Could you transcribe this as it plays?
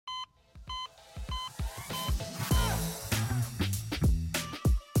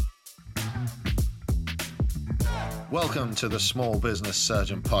Welcome to the Small Business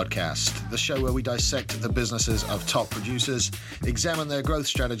Surgeon Podcast, the show where we dissect the businesses of top producers, examine their growth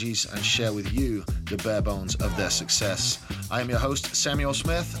strategies, and share with you the bare bones of their success. I am your host, Samuel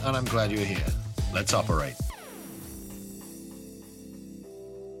Smith, and I'm glad you're here. Let's operate.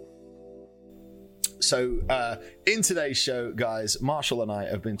 So in today's show, guys, Marshall and I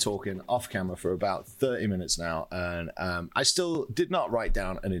have been talking off camera for about 30 minutes now, and I still did not write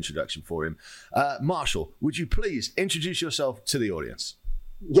down an introduction for him. Marshall, would you please introduce yourself to the audience?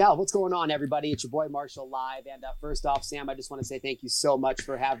 Yeah, what's going on, everybody? It's your boy Marshall live. And first off, Sam, I just want to say thank you so much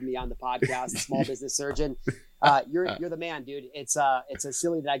for having me on the podcast, Small Business Surgeon. You're the man, dude. It's a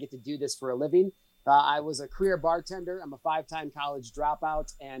silly that I get to do this for a living. I was a career bartender. I'm a 5-time college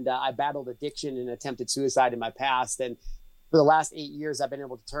dropout, and I battled addiction and attempted suicide in my past. And for the last 8 years, I've been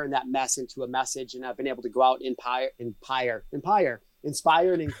able to turn that mess into a message, and I've been able to go out and inspire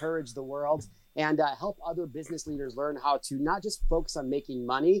and encourage the world, and help other business leaders learn how to not just focus on making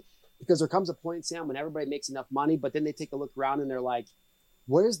money, because there comes a point, Sam, when everybody makes enough money, but then they take a look around and they're like,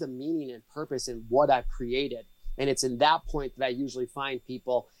 where's the meaning and purpose in what I've created? And it's in that point that I usually find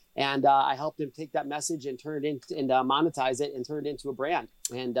people. And I helped them take that message and turn it into and monetize it and turn it into a brand.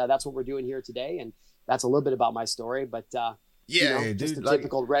 And that's what we're doing here today. And that's a little bit about my story. But dude, just the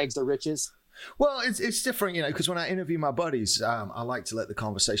typical rags to riches. Well, it's different, because when I interview my buddies, I like to let the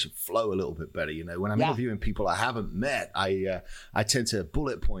conversation flow a little bit better. When I'm interviewing people I haven't met, I tend to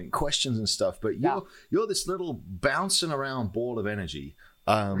bullet point questions and stuff. But you're this little bouncing around ball of energy.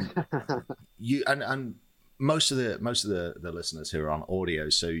 Most of the listeners here are on audio,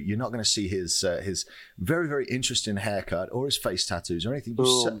 so you're not going to see his very, very interesting haircut or his face tattoos or anything.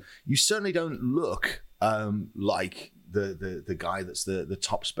 You certainly don't look like the guy that's the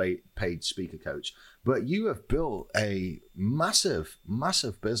top paid speaker coach, but you have built a massive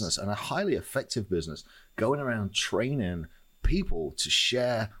business and a highly effective business going around training people to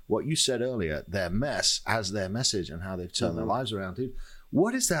share what you said earlier, their mess as their message and how they've turned their lives around. Dude,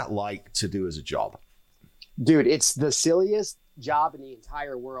 what is that like to do as a job? Dude, it's the silliest job in the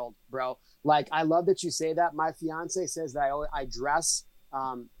entire world, bro. Like, I love that you say that. My fiance says that I dress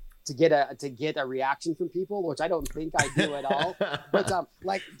to get a reaction from people, which I don't think I do at all. But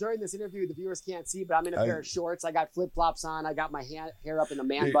like during this interview, the viewers can't see, but I'm in a pair of shorts. I got flip flops on. I got my hair up in a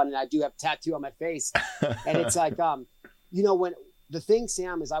man bun, and I do have a tattoo on my face. And it's like, when the thing,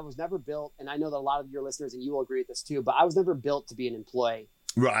 Sam, is I was never built, and I know that a lot of your listeners, and you will agree with this too, but I was never built to be an employee.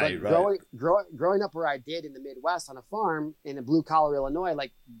 Right. Growing up where I did in the Midwest on a farm in a blue collar Illinois,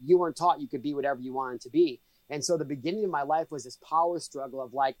 like, you weren't taught you could be whatever you wanted to be. And so the beginning of my life was this power struggle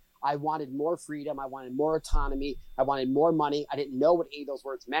of like, I wanted more freedom. I wanted more autonomy. I wanted more money. I didn't know what any of those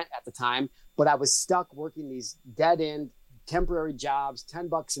words meant at the time, but I was stuck working these dead end temporary jobs,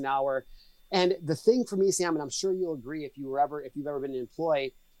 $10 an hour. And the thing for me, Sam, and I'm sure you'll agree if you've ever been an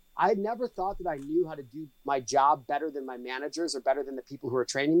employee, I never thought that I knew how to do my job better than my managers or better than the people who are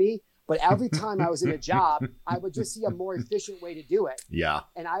training me. But every time I was in a job, I would just see a more efficient way to do it. Yeah.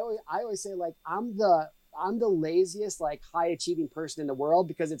 And I always say, like, I'm the laziest, like, high achieving person in the world,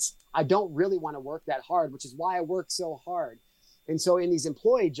 because I don't really want to work that hard, which is why I work so hard. And so in these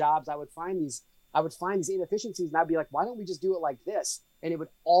employee jobs, I would find these inefficiencies, and I'd be like, why don't we just do it like this? And it would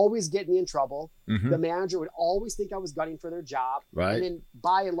always get me in trouble. Mm-hmm. The manager would always think I was gunning for their job. Right. And then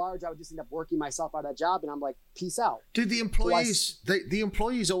by and large, I would just end up working myself out of that job. And I'm like, peace out. Dude, the employees, the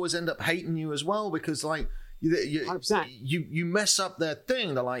employees always end up hating you as well, because like, 100%. You mess up their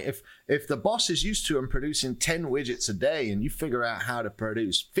thing. They're like, if the boss is used to them producing 10 widgets a day and you figure out how to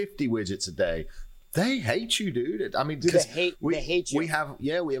produce 50 widgets a day, they hate you, dude. I mean, they hate you. We have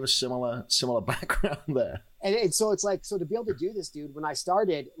a similar background there. And so it's like, so to be able to do this, dude, when I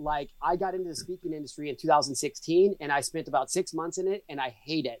started, like, I got into the speaking industry in 2016, and I spent about 6 months in it, and I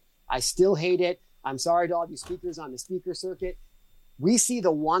hate it. I still hate it. I'm sorry to all you speakers on the speaker circuit. We see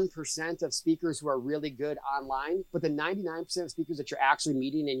the 1% of speakers who are really good online, but the 99% of speakers that you're actually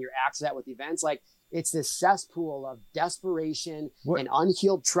meeting and you're actually at with events, like, it's this cesspool of desperation and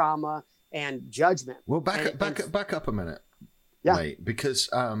unhealed trauma and judgment. Well, back up a minute, mate, because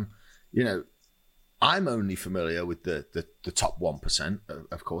I'm only familiar with the top 1%,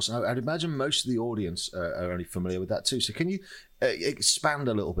 of course. And I'd imagine most of the audience are only familiar with that too. So can you expand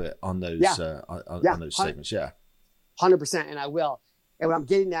a little bit on those on those statements? Yeah, 100%, and I will. And what I'm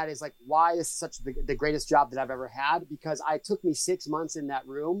getting at is, like, why this is such the greatest job that I've ever had, because it took me 6 months in that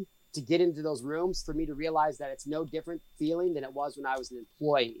room to get into those rooms for me to realize that it's no different feeling than it was when I was an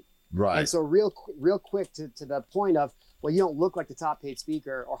employee. Right. And so real quick to the point of, well, you don't look like the top paid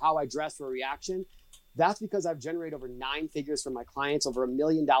speaker, or how I dress for a reaction. That's because I've generated over 9 figures from my clients, over $1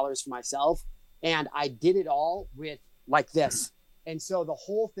 million for myself, And I did it all with like this. And so the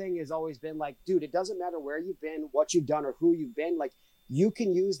whole thing has always been like, dude, it doesn't matter where you've been, what you've done, or who you've been. Like, you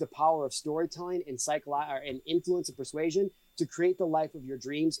can use the power of storytelling and and influence and persuasion to create the life of your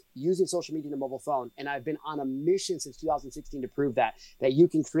dreams using social media and a mobile phone. And I've been on a mission since 2016 to prove that you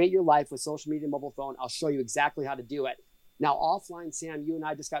can create your life with social media and mobile phone. I'll show you exactly how to do it. Now, offline, Sam, you and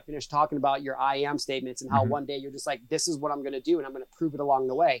I just got finished talking about your I am statements and how one day you're just like, this is what I'm going to do, and I'm going to prove it along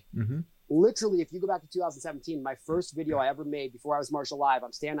the way. Literally, if you go back to 2017, my first video I ever made before I was Marshal Live,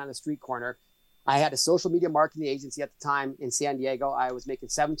 I'm standing on a street corner. I had a social media marketing agency at the time in San Diego. I was making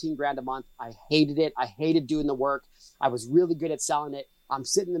 17 grand a month. I hated it. I hated doing the work. I was really good at selling it. I'm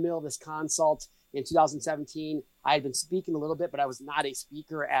sitting in the middle of this consult in 2017. I had been speaking a little bit, but I was not a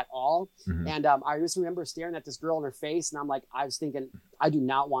speaker at all. And I just remember staring at this girl in her face, and I was thinking, I do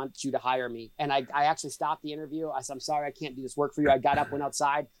not want you to hire me. And I actually stopped the interview. I said, I'm sorry, I can't do this work for you. I got up, went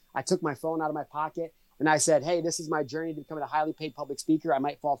outside. I took my phone out of my pocket, and I said, hey, this is my journey to becoming a highly paid public speaker. I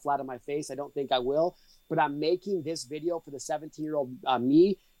might fall flat on my face. I don't think I will, but I'm making this video for the 17-year-old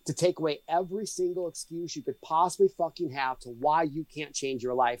me to take away every single excuse you could possibly fucking have to why you can't change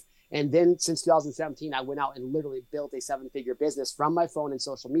your life. And then since 2017, I went out and literally built a 7-figure business from my phone and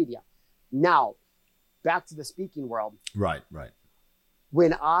social media. Now, back to the speaking world. Right.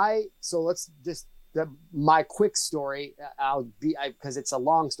 My quick story, because it's a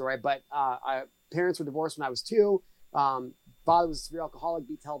long story, but parents were divorced when I was 2. Father was a severe alcoholic,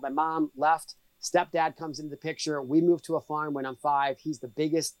 beat to hell. My mom left. Stepdad comes into the picture. We moved to a farm when I'm 5. He's the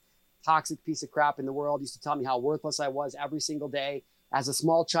biggest toxic piece of crap in the world. He used to tell me how worthless I was every single day. As a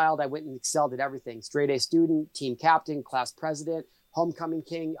small child, I went and excelled at everything. Straight A student, team captain, class president, homecoming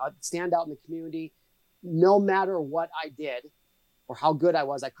king, stand out in the community. No matter what I did or how good I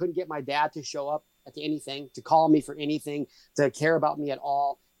was, I couldn't get my dad to show up at anything, to call me for anything, to care about me at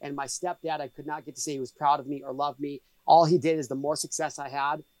all. And my stepdad, I could not get to say he was proud of me or loved me. All he did is the more success I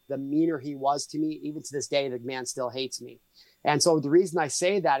had, the meaner he was to me. Even to this day, the man still hates me. And so the reason I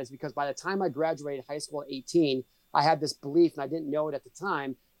say that is because by the time I graduated high school at 18, I had this belief, and I didn't know it at the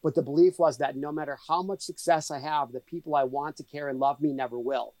time, but the belief was that no matter how much success I have, the people I want to care and love me never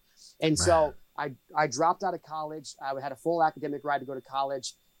will. And so I dropped out of college. I had a full academic ride to go to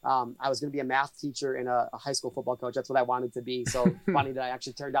college. I was going to be a math teacher and a high school football coach. That's what I wanted to be. So funny that I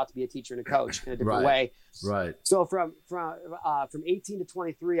actually turned out to be a teacher and a coach in a different way. Right. So from 18 to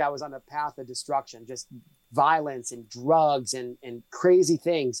 23, I was on a path of destruction, just violence and drugs and crazy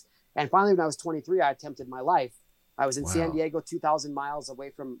things. And finally, when I was 23, I attempted my life. I was in San Diego, 2,000 miles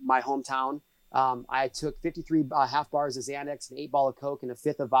away from my hometown. I took 53 half bars of Xanax, an 8-ball of Coke, and a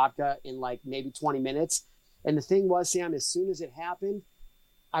 5th of vodka in like maybe 20 minutes. And the thing was, Sam, as soon as it happened,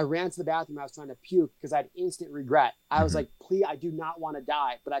 I ran to the bathroom. I was trying to puke because I had instant regret. I was like, please, I do not want to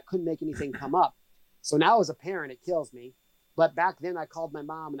die, but I couldn't make anything come up. So now as a parent, it kills me. But back then I called my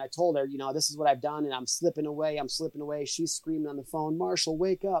mom and I told her, this is what I've done and I'm slipping away. She's screaming on the phone, Marshall,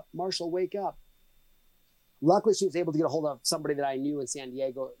 wake up. Marshall, wake up. Luckily, she was able to get a hold of somebody that I knew in San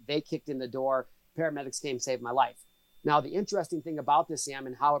Diego. They kicked in the door. Paramedics came, saved my life. Now, the interesting thing about this, Sam,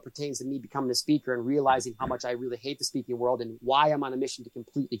 and how it pertains to me becoming a speaker and realizing how much I really hate the speaking world and why I'm on a mission to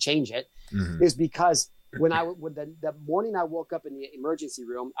completely change it, is because when the morning I woke up in the emergency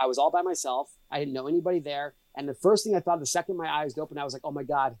room, I was all by myself. I didn't know anybody there. And the first thing I thought the second my eyes opened, I was like, oh my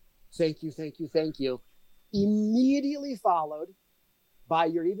God, thank you, thank you, thank you. Immediately followed by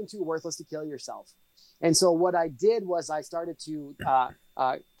you're even too worthless to kill yourself. And so what I did was I started to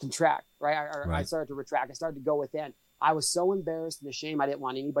contract, right? I started to retract. I started to go within. I was so embarrassed and ashamed. I didn't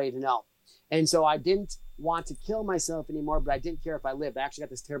want anybody to know. And so I didn't want to kill myself anymore, but I didn't care if I lived. I actually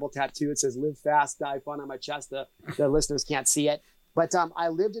got this terrible tattoo. It says live fast, die fun on my chest. The listeners can't see it. But I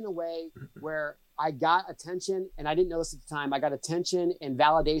lived in a way where I got attention, and I didn't know this at the time. I got attention and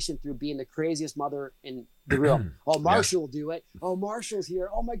validation through being the craziest mother in the room. Oh, Marshall will do it. Oh, Marshall's here.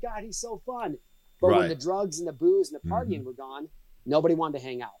 Oh my God, he's so fun. But when the drugs and the booze and the partying were gone, nobody wanted to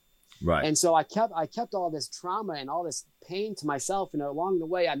hang out. Right. And so I kept all this trauma and all this pain to myself. And along the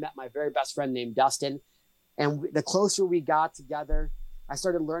way, I met my very best friend named Dustin. And the closer we got together, I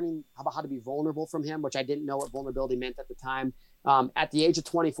started learning about how to be vulnerable from him, which I didn't know what vulnerability meant at the time. At the age of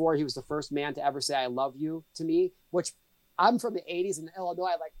 24, he was the first man to ever say, I love you to me, which I'm from the 80s in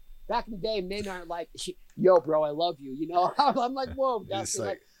Illinois. Like back in the day, men aren't like, yo, bro, I love you. I'm like, whoa,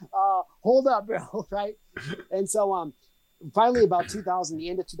 Dustin, hold up, bro. Right. And so, finally, about the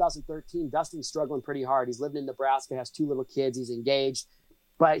end of 2013, Dustin's struggling pretty hard. He's living in Nebraska, has 2 little kids. He's engaged,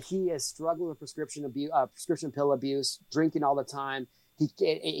 but he is struggling with prescription pill abuse, drinking all the time.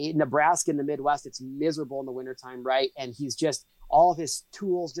 In Nebraska, in the Midwest, it's miserable in the wintertime, right? And he's just all of his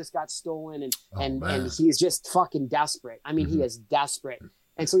tools just got stolen, and he's just fucking desperate. I mean, he is desperate.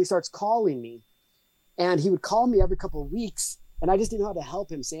 And so he starts calling me, and he would call me every couple of weeks, and I just didn't know how to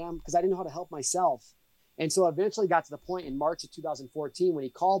help him, Sam, because I didn't know how to help myself. And so eventually got to the point in March of 2014 when he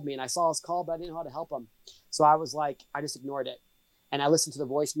called me, and I saw his call, but I didn't know how to help him. So I was like, I just ignored it. And I listened to the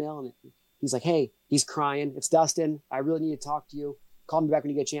voicemail, and he's like, hey, he's crying. It's Dustin. I really need to talk to you. Call me back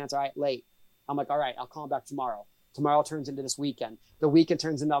when you get a chance. All right, late. I'm like, all right, I'll call him back tomorrow. Tomorrow turns into this weekend. The weekend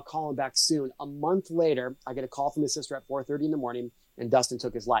turns into I'll call him back soon. A month later, I get a call from his sister at 4:30 in the morning, and Dustin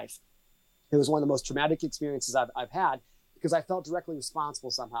took his life. It was one of the most traumatic experiences I've had because I felt directly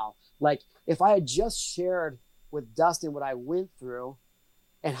responsible somehow. Like if I had just shared with Dustin what I went through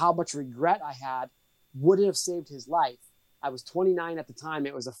and how much regret I had, would it have saved his life? I was 29 at the time.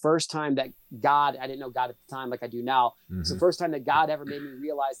 It was the first time that God, I didn't know God at the time like I do now. It's the first time that God ever made me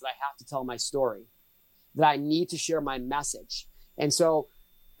realize that I have to tell my story, that I need to share my message. And so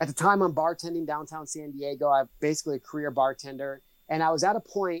at the time I'm bartending downtown San Diego. I'm basically a career bartender. And I was at a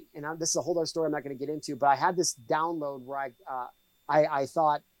point, and this is a whole other story I'm not going to get into, but I had this download where I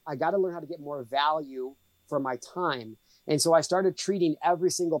thought I got to learn how to get more value for my time. And so I started treating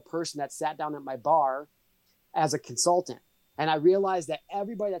every single person that sat down at my bar as a consultant. And I realized that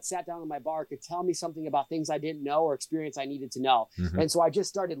everybody that sat down at my bar could tell me something about things I didn't know or experience I needed to know. And so I just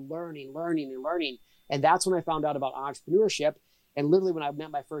started learning. And that's when I found out about entrepreneurship. And literally when I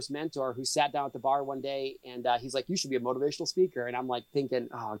met my first mentor who sat down at the bar one day and he's like, you should be a motivational speaker. And I'm like thinking,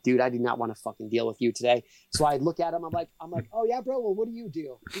 oh, dude, I do not want to fucking deal with you today. So I look at him. I'm like, oh yeah, bro. Well, what do you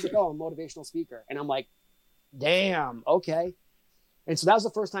do? He's like, oh, I'm a motivational speaker. And I'm like, damn, okay. And so that was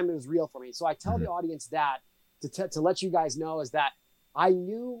the first time it was real for me. So I tell the audience that to let you guys know is that I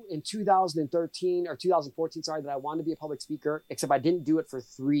knew in 2013 or 2014, that I wanted to be a public speaker, except I didn't do it for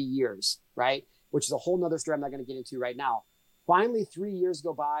 3 years, right? Which is a whole nother story I'm not going to get into right now. Finally, 3 years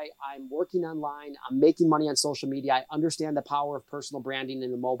go by. I'm working online. I'm making money on social media. I understand the power of personal branding in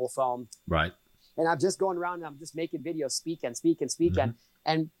the mobile phone. Right. And I'm just going around and I'm just making videos, speaking.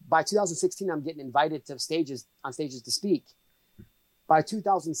 And by 2016, I'm getting invited to on stages to speak. By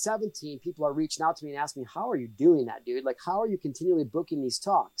 2017, people are reaching out to me and asking me, how are you doing that, dude? Like, how are you continually booking these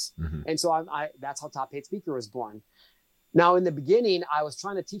talks? And so that's how Top Paid Speaker was born. Now, in the beginning, I was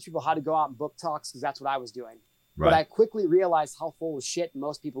trying to teach people how to go out and book talks because that's what I was doing. Right. But I quickly realized how full of shit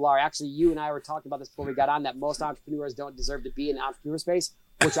most people are. Actually, you and I were talking about this before we got on, that most entrepreneurs don't deserve to be in the entrepreneur space,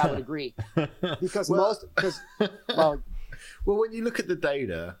 which I would agree. Because well, when you look at the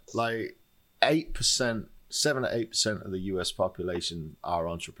data, like 7 to 8% of the US population are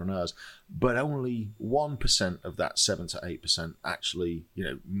entrepreneurs, but only 1% of that 7 to 8% actually,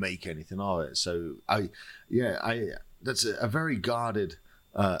 make anything of it. So that's a very guarded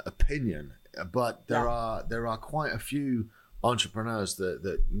opinion. But there are quite a few entrepreneurs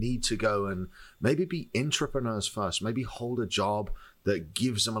that need to go and maybe be intrapreneurs first, maybe hold a job that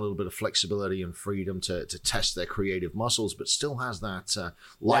gives them a little bit of flexibility and freedom to test their creative muscles, but still has that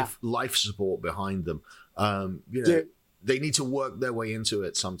life support behind them. They need to work their way into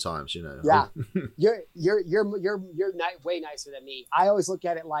it sometimes, Yeah, you're way nicer than me. I always look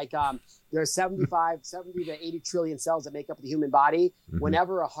at it like there's 70 to 80 trillion cells that make up the human body.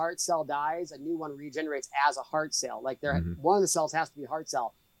 Whenever a heart cell dies, a new one regenerates as a heart cell. Like one of the cells has to be a heart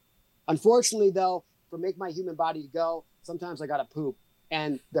cell. Unfortunately, though, for make my human body to go, sometimes I gotta poop,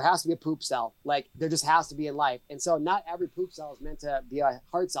 and there has to be a poop cell. Like there just has to be in life. And so not every poop cell is meant to be a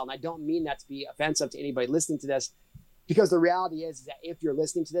heart cell. And I don't mean that to be offensive to anybody listening to this. Because the reality is that if you're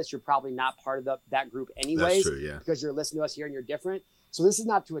listening to this, you're probably not part of that group anyways. That's true, yeah. Because you're listening to us here and you're different. So this is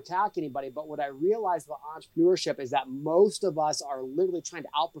not to attack anybody, but what I realized about entrepreneurship is that most of us are literally trying to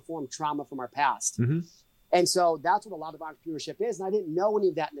outperform trauma from our past. And so that's what a lot of entrepreneurship is. And I didn't know any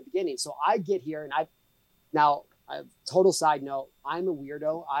of that in the beginning. So I get here and total side note, I'm a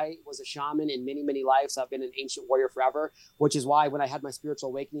weirdo. I was a shaman in many, many lives. I've been an ancient warrior forever, which is why when I had my spiritual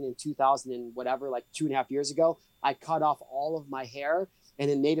awakening in 2000 and whatever, like 2.5 years ago, I cut off all of my hair. And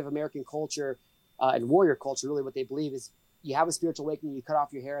in Native American culture and warrior culture, really what they believe is you have a spiritual awakening, you cut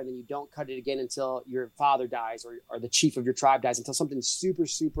off your hair, and then you don't cut it again until your father dies or the chief of your tribe dies, until something super,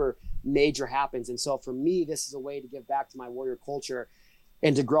 super major happens. And so for me, this is a way to give back to my warrior culture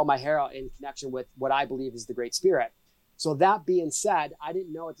and to grow my hair out in connection with what I believe is the Great Spirit. So that being said, I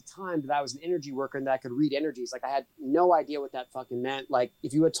didn't know at the time that I was an energy worker and that I could read energies. Like I had no idea what that fucking meant. Like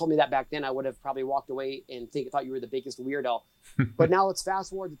if you had told me that back then, I would have probably walked away and thought you were the biggest weirdo. But now let's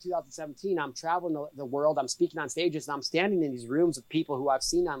fast forward to 2017. I'm traveling the world. I'm speaking on stages and I'm standing in these rooms with people who I've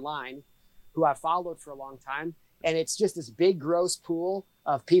seen online, who I've followed for a long time. And it's just this big gross pool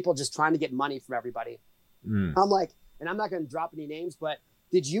of people just trying to get money from everybody. I'm like, and I'm not going to drop any names, but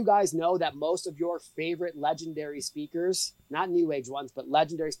did you guys know that most of your favorite legendary speakers, not new age ones, but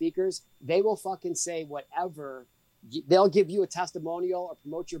legendary speakers, they will fucking say whatever. They'll give you a testimonial or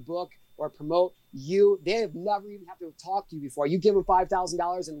promote your book or promote you. They have never even have to talk to you before. You give them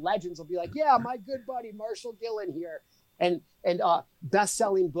 $5,000 and legends will be like, yeah, my good buddy, Marshall Gillen here. And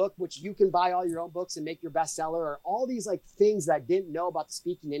best-selling book, which you can buy all your own books and make your bestseller, or all these like things that I didn't know about the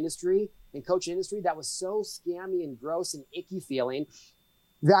speaking industry and coaching industry that was so scammy and gross and icky feeling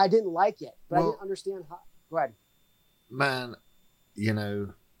that I didn't like it, but I didn't understand how. Go ahead. Man,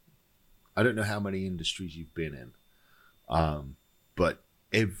 I don't know how many industries you've been in, but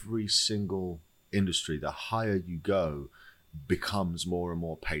every single industry, the higher you go, becomes more and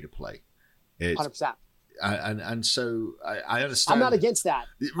more pay to play. 100%. And so I understand. I'm not against that.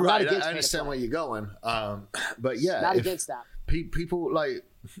 Right, I understand where you're going. But yeah, not against that. People like,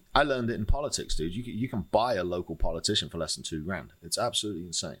 I learned it in politics, dude. You can buy a local politician for less than $2,000. It's absolutely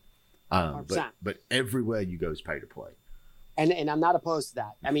insane. But everywhere you go is pay to play. And I'm not opposed to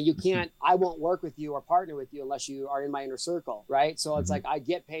that. I mean, you can't. I won't work with you or partner with you unless you are in my inner circle, right? So it's like I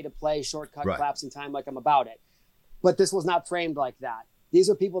get paid to play, shortcut, claps, and time like I'm about it. But this was not framed like that. These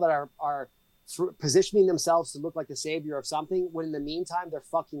are people that are positioning themselves to look like the savior of something, when in the meantime their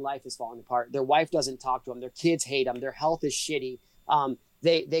fucking life is falling apart. Their wife doesn't talk to them. Their kids hate them. Their health is shitty.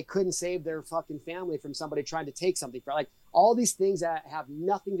 They couldn't save their fucking family from somebody trying to take something for, like, all these things that have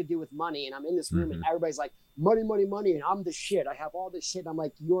nothing to do with money. And I'm in this room and everybody's like, money, money, money. And I'm the shit. I have all this shit. And I'm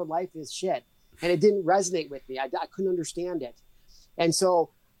like, your life is shit. And it didn't resonate with me. I couldn't understand it. And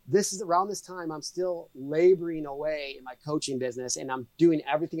so this is around this time, I'm still laboring away in my coaching business, and I'm doing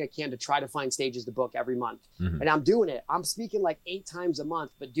everything I can to try to find stages to book every month. And I'm doing it. I'm speaking like 8 times a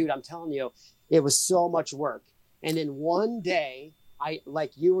month, but dude, I'm telling you, it was so much work. And then one day, I,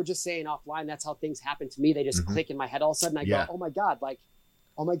 like you were just saying offline, that's how things happen to me. They just click in my head all of a sudden. I go, oh my God, like,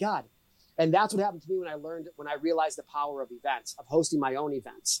 oh my God. And that's what happened to me when I realized the power of events, of hosting my own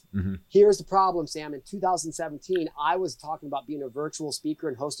events. Here's the problem, Sam. In 2017, I was talking about being a virtual speaker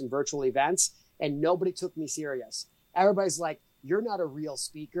and hosting virtual events, and nobody took me serious. Everybody's like, you're not a real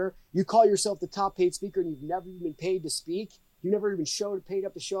speaker. You call yourself the top paid speaker and you've never even been paid to speak. You never even paid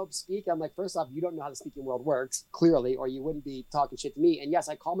up to show up to speak. I'm like, first off, you don't know how the speaking world works, clearly, or you wouldn't be talking shit to me. And yes,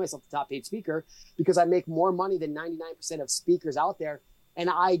 I call myself the top paid speaker because I make more money than 99% of speakers out there. And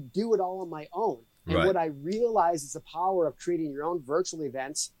I do it all on my own. And what I realize is the power of creating your own virtual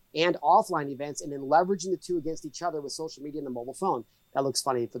events and offline events, and then leveraging the two against each other with social media and the mobile phone. That looks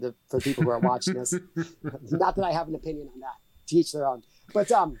funny for the people who are watching this. Not that I have an opinion on that. To each their own.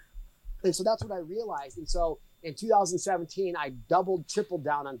 But and so that's what I realized. And so in 2017, I tripled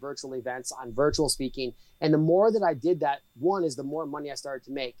down on virtual events, on virtual speaking. And the more that I did that, one is the more money I started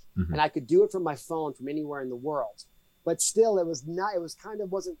to make. And I could do it from my phone from anywhere in the world. But still,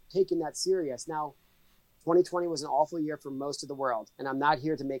 wasn't taken that serious. Now, 2020 was an awful year for most of the world, and I'm not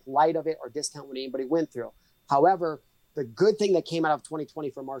here to make light of it or discount what anybody went through. However, the good thing that came out of 2020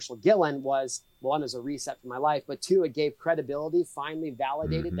 for Marshall Gillen was, one, is a reset for my life, but two, it gave credibility, finally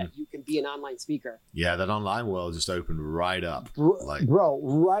validated that you can be an online speaker. Yeah, that online world just opened right up. Bro,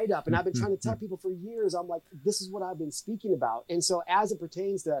 right up. And I've been trying to tell people for years, I'm like, this is what I've been speaking about. And so as it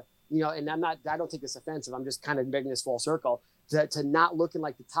pertains to, and I don't take this offensive, I'm just kind of making this full circle, to not looking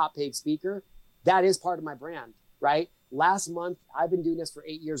like the top paid speaker, that is part of my brand, right? Last month, I've been doing this for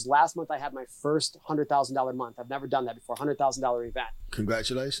 8 years. Last month, I had my first $100,000 month. I've never done that before, $100,000 event.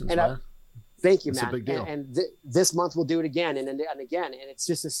 Congratulations, and man. Thank you, That's man. a big deal. And this month we'll do it again and again. And it's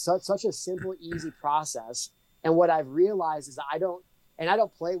just such a simple, easy process. And what I've realized is I don't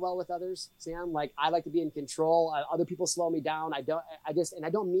play well with others, Sam. Like, I like to be in control. Other people slow me down. I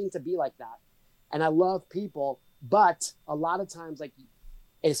don't mean to be like that. And I love people, but a lot of times, like,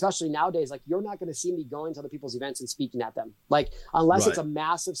 especially nowadays, like, you're not going to see me going to other people's events and speaking at them. Like, unless it's a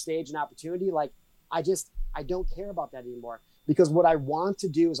massive stage and opportunity, like, I don't care about that anymore, because what I want to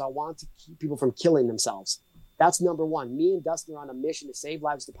do is I want to keep people from killing themselves. That's number one. Me and Dustin are on a mission to save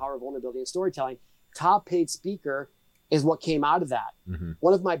lives, the power of vulnerability and storytelling. Top paid speaker is what came out of that.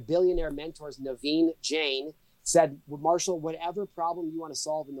 One of my billionaire mentors, Naveen Jain, said, Marshall, whatever problem you want to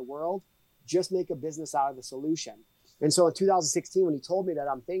solve in the world, just make a business out of the solution. And so in 2016, when he told me that,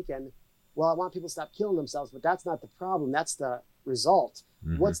 I'm thinking, well, I want people to stop killing themselves, but that's not the problem. That's the result.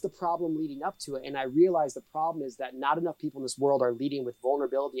 What's the problem leading up to it? And I realized the problem is that not enough people in this world are leading with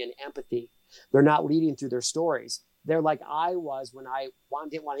vulnerability and empathy. They're not leading through their stories. They're like I was when I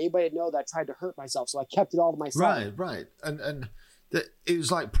didn't want anybody to know that I tried to hurt myself. So I kept it all to myself. Right. And it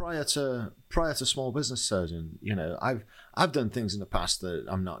was like prior to Small Business Surgeon, I've done things in the past that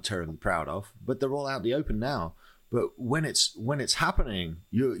I'm not terribly proud of, but they're all out in the open now. But when it's happening,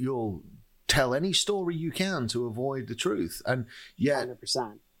 you'll tell any story you can to avoid the truth. And yet,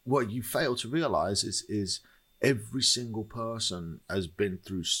 100%. What you fail to realize is every single person has been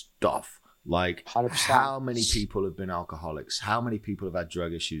through stuff. Like 100%. how many people have been alcoholics? How many people have had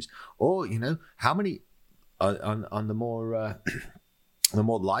drug issues? Or, how many on the more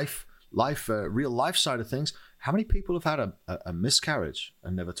real life side of things, how many people have had a miscarriage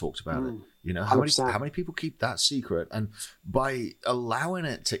and never talked about it? How many people keep that secret? And by allowing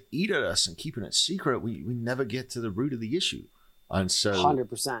it to eat at us and keeping it secret, we never get to the root of the issue. And so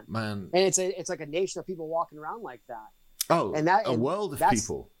 100%, man, and it's like a nation of people walking around like that. Oh, a world of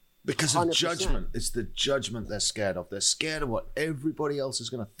people. Because 100%. Of judgment. It's the judgment they're scared of. They're scared of what everybody else is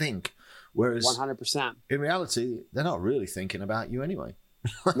going to think. Whereas 100%. In reality, they're not really thinking about you anyway.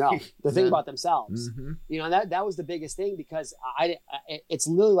 No, they're thinking about themselves. Mm-hmm. And that was the biggest thing, because it's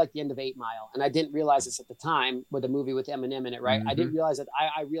literally like the end of 8 Mile. And I didn't realize this at the time with the movie with Eminem in it, right? Mm-hmm. I didn't realize that.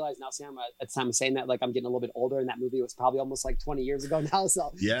 I realize now, Sam, at the time of saying that, like, I'm getting a little bit older, and that movie was probably almost like 20 years ago now.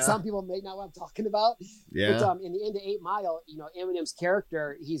 So some people may know what I'm talking about. Yeah. But in the end of 8 Mile, Eminem's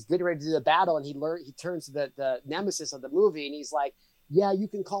character, he's getting ready to do the battle, and he turns to the nemesis of the movie, and he's like, yeah, you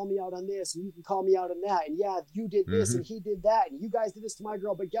can call me out on this, and you can call me out on that, and yeah, you did this, and he did that, and you guys did this to my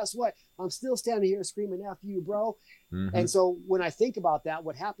girl, but guess what? I'm still standing here screaming F you, bro. Mm-hmm. And so when I think about that,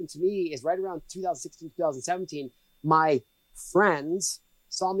 what happened to me is right around 2016, 2017, my friends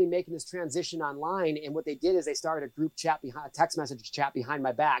saw me making this transition online, and what they did is they started a group chat a text message chat behind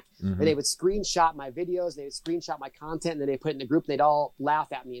my back, and they would screenshot my videos, they would screenshot my content, and then they put it in the group, and they'd all laugh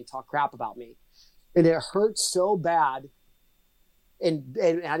at me and talk crap about me. And it hurt so bad. And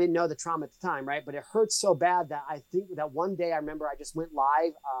I didn't know the trauma at the time, right? But it hurts so bad that I think that one day I remember I just went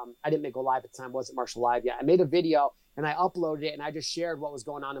live. I didn't make go live at the time. It wasn't Marshal Live yet. I made a video and I uploaded it, and I just shared what was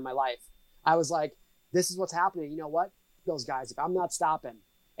going on in my life. I was like, this is what's happening. You know what? Those guys, if I'm not stopping.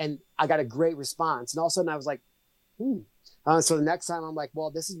 And I got a great response. And all of a sudden I was like, so the next time I'm like, well,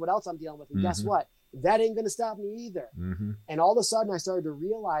 this is what else I'm dealing with. And guess what? That ain't going to stop me either. And all of a sudden I started to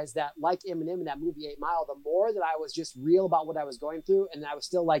realize that, like Eminem in that movie 8 Mile, the more that I was just real about what I was going through, and I was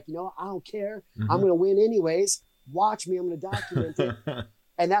still like, I don't care. I'm going to win anyways. Watch me. I'm going to document it.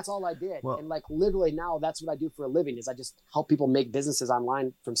 And that's all I did. Well, and like literally now that's what I do for a living, is I just help people make businesses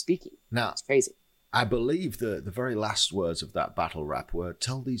online from speaking. Now, it's crazy. I believe the very last words of that battle rap were,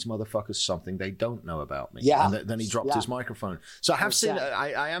 tell these motherfuckers something they don't know about me. Yeah. And then he dropped his microphone. So I have seen,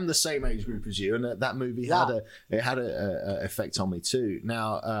 I am the same age group as you, and that movie had a effect on me too.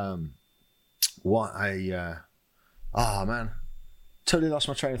 Now, totally lost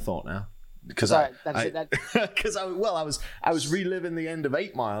my train of thought now. Because I was reliving the end of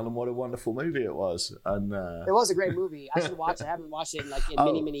 8 Mile and what a wonderful movie it was, and it was a great movie. I should watch it. I haven't watched it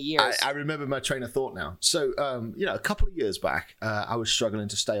in many years. I remember my train of thought now. So a couple of years back, I was struggling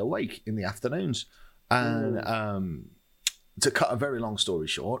to stay awake in the afternoons, and to cut a very long story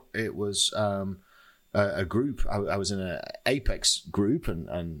short, it was a group. I was in an Apex group,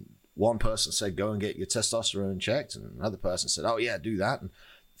 and one person said, "Go and get your testosterone checked," and another person said, "Oh yeah, do that." And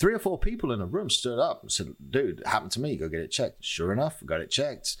 3 or 4 people in a room stood up and said, dude, it happened to me. Go get it checked. Sure enough, got it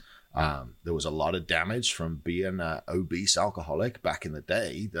checked. There was a lot of damage from being an obese alcoholic back in the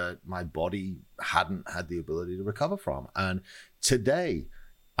day that my body hadn't had the ability to recover from. And today,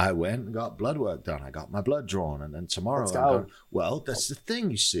 I went and got blood work done. I got my blood drawn. And then tomorrow, I'm going, well, that's the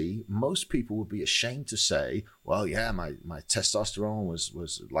thing, you see. Most people would be ashamed to say, well, yeah, my testosterone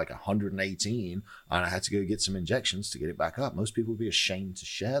was like 118 and I had to go get some injections to get it back up. Most people would be ashamed to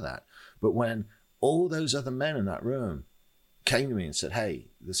share that. But when all those other men in that room came to me and said, hey,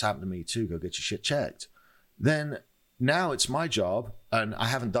 this happened to me too, go get your shit checked, then now it's my job. And I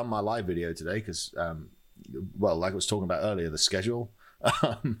haven't done my live video today because, like I was talking about earlier, the schedule.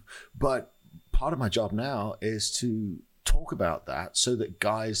 But part of my job now is to talk about that so that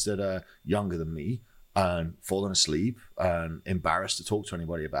guys that are younger than me and fallen asleep and embarrassed to talk to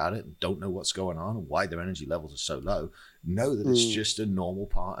anybody about it and don't know what's going on and why their energy levels are so low, know that it's just a normal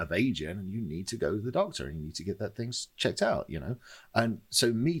part of aging and you need to go to the doctor and you need to get that thing checked out, And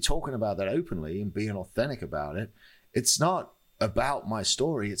so me talking about that openly and being authentic about it, it's not about my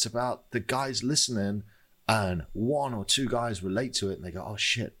story. It's about the guys listening, and 1 or 2 guys relate to it and they go, oh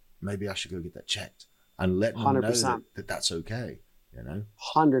shit, maybe I should go get that checked, and let them 100%. Know that that's okay,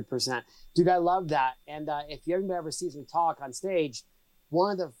 100%. Dude, I love that. And if you ever sees me talk on stage,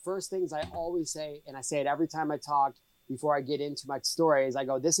 one of the first things I always say, and I say it every time I talk before I get into my story, is I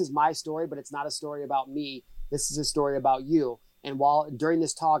go, this is my story, but it's not a story about me. This is a story about you. And while during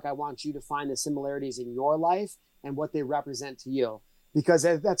this talk, I want you to find the similarities in your life and what they represent to you, because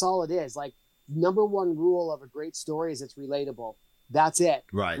that's all it is. Like, number one rule of a great story is it's relatable. That's it.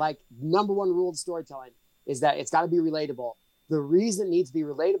 Right. Like number one rule of storytelling is that it's got to be relatable. The reason it needs to be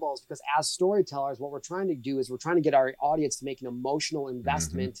relatable is because as storytellers, what we're trying to do is we're trying to get our audience to make an emotional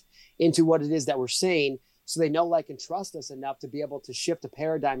investment into what it is that we're saying, so they know, like, and trust us enough to be able to shift a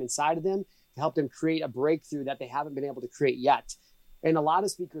paradigm inside of them to help them create a breakthrough that they haven't been able to create yet. And a lot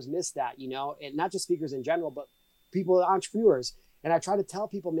of speakers miss that, you know, and not just speakers in general, but people, entrepreneurs. And I try to tell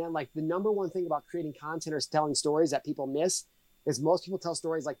people, man, like the number one thing about creating content or telling stories that people miss is most people tell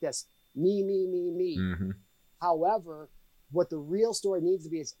stories like this: me, me, me, me. However, what the real story needs to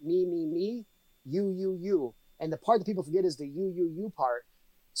be is me, me, me, you. And the part that people forget is the you part.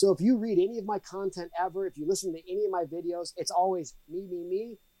 So if you read any of my content ever, if you listen to any of my videos, it's always me, me,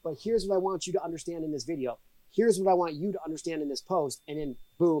 me. But here's what I want you to understand in this video. Here's what I want you to understand in this post. And then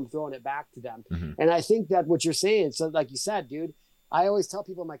boom, throwing it back to them. And I think that what you're saying, so like you said, dude, I always tell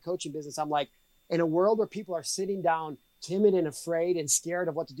people in my coaching business, I'm like, in a world where people are sitting down timid and afraid and scared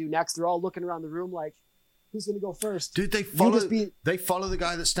of what to do next, they're all looking around the room like, who's going to go first? Dude, they follow the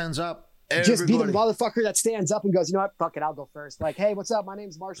guy that stands up. Just be the motherfucker that stands up and goes, you know what, fuck it, I'll go first. Like, hey, what's up? My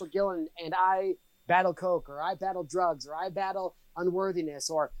name's Marshall Gillen, and I battle coke, or I battle drugs, or I battle unworthiness,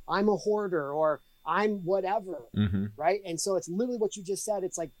 or I'm a hoarder, or I'm whatever, right? And so it's literally what you just said.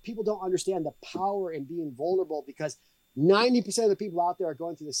 It's like people don't understand the power in being vulnerable, because 90% of the people out there are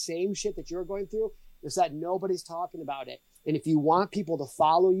going through the same shit that you're going through. It's that nobody's talking about it. And if you want people to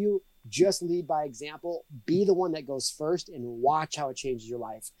follow you, just lead by example. Be the one that goes first and watch how it changes your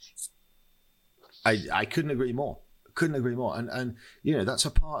life. I couldn't agree more. And you know, that's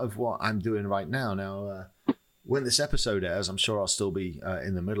a part of what I'm doing right now. Now, when this episode airs, I'm sure I'll still be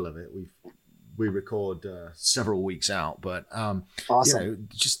in the middle of it. We record several weeks out, but awesome. You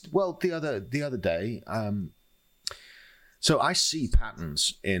know, the other day, so I see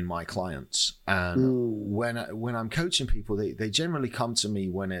patterns in my clients, and when I'm coaching people, they generally come to me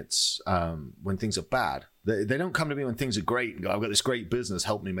when it's when things are bad. They don't come to me when things are great and go, I've got this great business,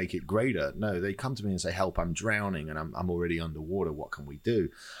 help me make it greater. No, they come to me and say, help, I'm drowning and I'm already underwater. What can we do?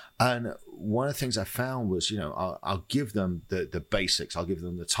 And one of the things I found was, you know, I'll give them the basics. I'll give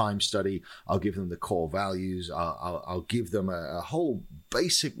them the time study. I'll give them the core values. I'll give them a whole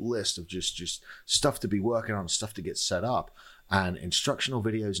basic list of just stuff to be working on, stuff to get set up, and instructional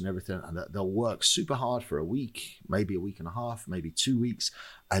videos and everything. And they'll work super hard for a week, maybe a week and a half, maybe 2 weeks.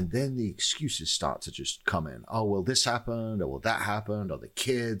 And then the excuses start to just come in. Oh, well, this happened, or well, that happened, or the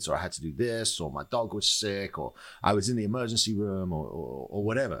kids, or I had to do this, or my dog was sick, or I was in the emergency room, or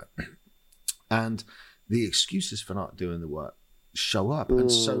whatever. And the excuses for not doing the work show up.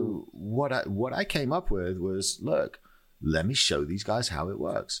 And so what I came up with was, look, let me show these guys how it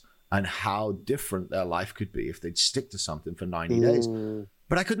works and how different their life could be if they'd stick to something for 90 days.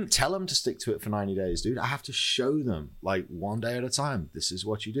 But I couldn't tell them to stick to it for 90 days, dude. I have to show them, like, one day at a time. This is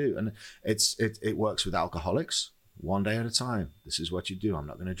what you do. And it works with alcoholics. One day at a time. This is what you do. I'm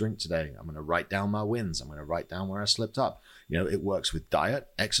not going to drink today. I'm going to write down my wins. I'm going to write down where I slipped up. You know, it works with diet,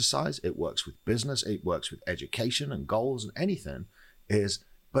 exercise. It works with business. It works with education and goals and anything.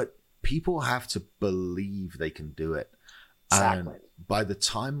 But people have to believe they can do it. Exactly. And by the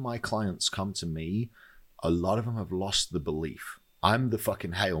time my clients come to me, a lot of them have lost the belief. I'm the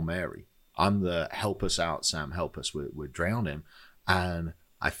fucking Hail Mary. I'm the help us out, Sam, help us. We're drowning. And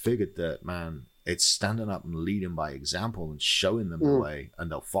I figured that, man, it's standing up and leading by example and showing them the way,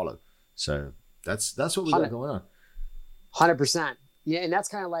 and they'll follow. So that's what we got going on. 100%. Yeah, and that's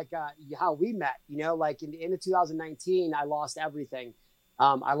kind of like how we met. You know, like in the end of 2019, I lost everything.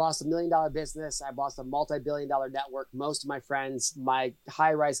 I lost $1 million business. I lost a multi-billion-dollar network. Most of my friends, my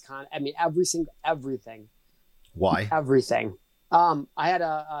high-rise everything. Why? Everything. I had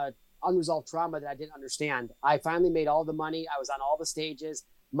a unresolved trauma that I didn't understand. I finally made all the money. I was on all the stages.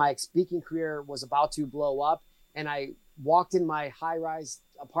 My speaking career was about to blow up. And I walked in my high-rise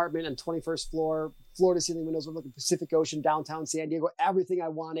apartment on 21st floor, floor-to-ceiling windows overlooking Pacific Ocean, downtown San Diego, everything I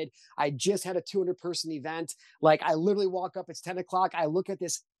wanted. I just had a 200-person event. Like, I literally walk up, it's 10 o'clock. I look at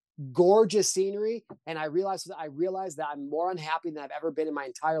this gorgeous scenery, and I realized that I'm more unhappy than I've ever been in my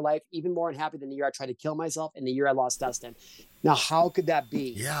entire life, even more unhappy than the year I tried to kill myself and the year I lost Dustin. Now, how could that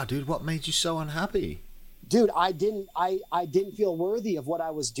be? Yeah, dude, what made you so unhappy? Dude, I didn't feel worthy of what I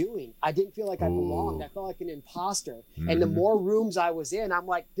was doing. I didn't feel like I belonged. I felt like an imposter. And the more rooms I was in, I'm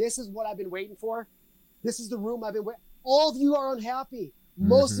like, this is what I've been waiting for. This is the room I've been waiting. All of you are unhappy.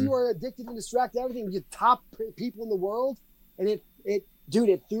 Most of you are addicted and distracted. Everything. You're top people in the world. And it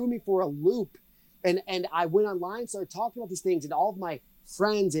threw me for a loop. And I went online, started talking about these things, and all of my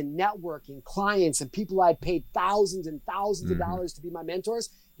friends and networking clients and people I'd paid thousands and thousands of dollars to be my mentors,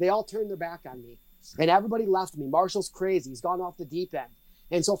 They all turned their back on me, and everybody left me. Marshall's crazy. He's gone off the deep end.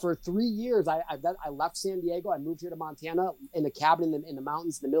 And so for 3 years, I left San Diego. I moved here to Montana in a cabin in the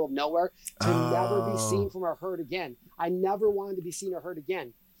mountains in the middle of nowhere to never be seen from or heard again. I never wanted to be seen or heard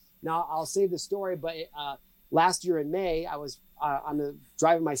again. Now, I'll save the story, but last year in May, I was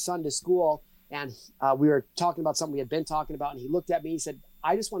driving my son to school, and we were talking about something we had been talking about, and he looked at me, he said,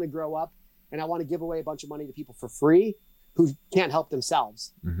 I just want to grow up, and I want to give away a bunch of money to people for free who can't help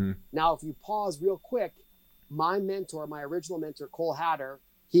themselves. Mm-hmm. Now, if you pause real quick, my mentor, my original mentor, Cole Hatter,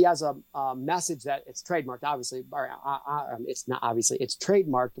 he has a message that it's trademarked, obviously, or it's not obviously, it's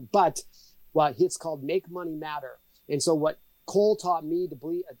trademarked, but it's called Make Money Matter. And so what Cole taught me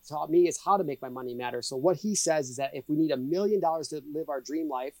is how to make my money matter. So what he says is that if we need $1 million to live our dream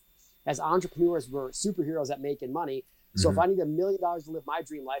life, as entrepreneurs, we're superheroes at making money. So if I need $1 million to live my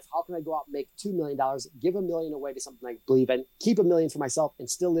dream life, how can I go out and make $2 million, give $1 million away to something I believe in, keep $1 million for myself, and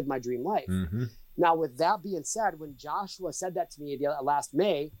still live my dream life? Mm-hmm. Now, with that being said, when Joshua said that to me last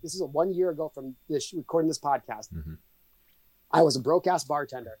May, this is 1 year ago from recording this podcast, mm-hmm. I was a broke-ass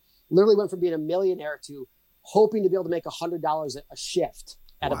bartender. Literally went from being a millionaire to hoping to be able to make $100 a shift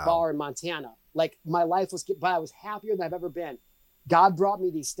at a bar in Montana. Like, my life was, but I was happier than I've ever been. God brought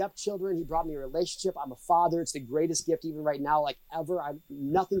me these stepchildren. He brought me a relationship. I'm a father. It's the greatest gift even right now, like ever.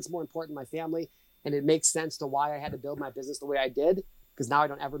 Nothing's more important in my family. And it makes sense to why I had to build my business the way I did, because now I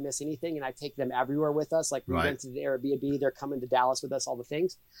don't ever miss anything. And I take them everywhere with us. Like we rented the Airbnb. They're coming to Dallas with us, all the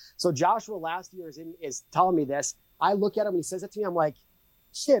things. So Joshua last year is telling me this. I look at him and he says it to me. I'm like,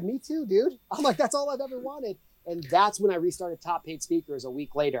 shit, me too, dude. I'm like, that's all I've ever wanted. And that's when I restarted Top Paid Speakers a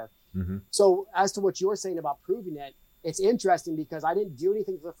week later. Mm-hmm. So as to what you're saying about proving it, it's interesting because I didn't do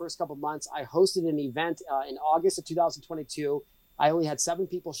anything for the first couple of months. I hosted an event in August of 2022. I only had 7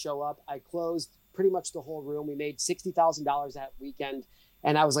 people show up. I closed pretty much the whole room. We made $60,000 that weekend.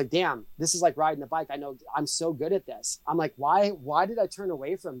 And I was like, damn, this is like riding a bike. I know I'm so good at this. I'm like, why did I turn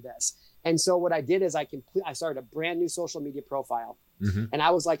away from this? And so what I did is I started a brand new social media profile. Mm-hmm. And I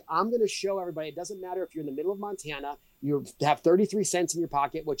was like, I'm going to show everybody, it doesn't matter if you're in the middle of Montana, you have 33 cents in your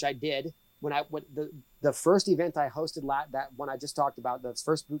pocket, which I did. When the first event I hosted, that one I just talked about, the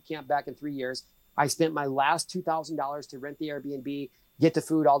first boot camp back in 3 years, I spent my last $2,000 to rent the Airbnb, get the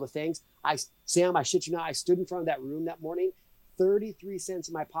food, all the things. Sam, I shit you not, I stood in front of that room that morning, 33 cents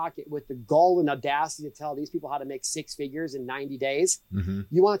in my pocket with the gall and audacity to tell these people how to make 6 figures in 90 days. Mm-hmm.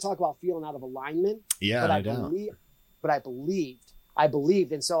 You want to talk about feeling out of alignment? Yeah, but I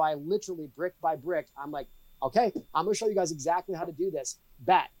believed. And so I literally, brick by brick, I'm like, okay, I'm going to show you guys exactly how to do this.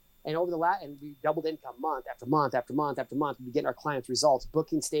 Bet. And over and we doubled income month after month after month after month. We getting our clients results,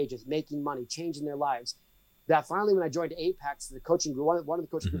 booking stages, making money, changing their lives. That finally, when I joined Apex, the coaching group, one of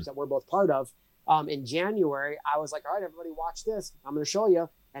the coaching groups that we're both part of, in January, I was like, all right, everybody watch this. I'm going to show you.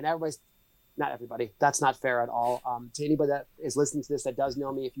 And not everybody, that's not fair at all. To anybody that is listening to this that does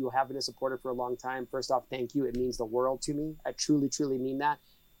know me, if you have been a supporter for a long time, first off, thank you. It means the world to me. I truly, truly mean that.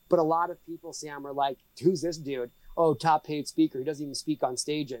 But a lot of people, Sam, are like, who's this dude? Oh, top paid speaker. He doesn't even speak on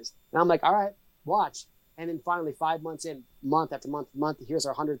stages. And I'm like, all right, watch. And then finally, 5 months in, month after month, here's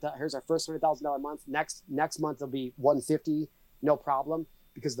our first $100,000 month. Next month it'll be 150, no problem,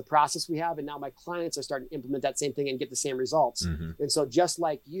 because of the process we have. And now my clients are starting to implement that same thing and get the same results. Mm-hmm. And so just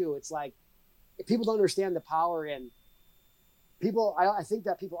like you, it's like, if people don't understand the power in people, I think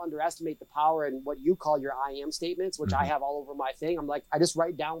that people underestimate the power in what you call your I am statements, which I have all over my thing. I'm like, I just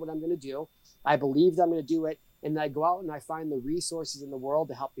write down what I'm going to do. I believe that I'm going to do it. And then I go out and I find the resources in the world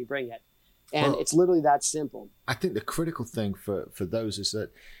to help me bring it. And it's literally that simple. I think the critical thing for those is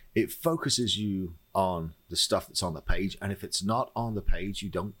that it focuses you on the stuff that's on the page. And if it's not on the page, you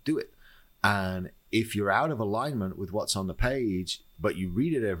don't do it. And if you're out of alignment with what's on the page, but you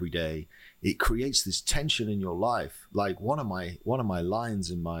read it every day, it creates this tension in your life. Like one of my lines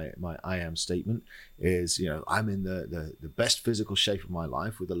in my I am statement is, I'm in the best physical shape of my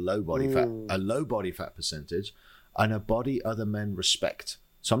life with a low body fat percentage and a body other men respect.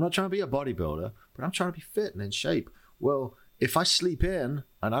 So I'm not trying to be a bodybuilder, but I'm trying to be fit and in shape. Well, if I sleep in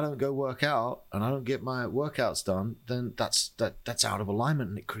and I don't go work out and I don't get my workouts done, then that's out of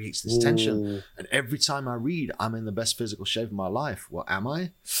alignment and it creates this tension. And every time I read, I'm in the best physical shape of my life. Well, am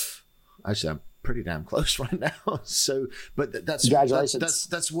I? Actually, I'm pretty damn close right now. So, but that's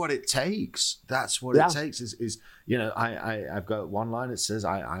what it takes. That's what it takes is I've got one line that says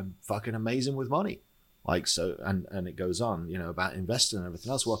I'm fucking amazing with money. Like, so, and it goes on, about investing and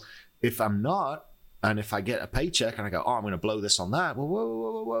everything else. Well, if I'm not, and if I get a paycheck and I go, I'm going to blow this on that. Well,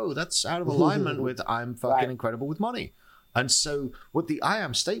 whoa. That's out of alignment with I'm fucking incredible with money. And so what the I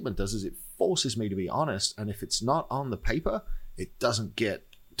am statement does is it forces me to be honest. And if it's not on the paper, it doesn't get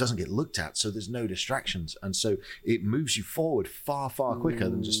doesn't get looked at, so there's no distractions, and so it moves you forward far quicker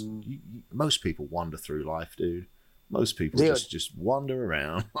than just most people wander through life, dude. Most people just wander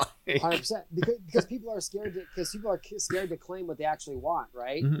around. 100%, because people are scared to claim what they actually want,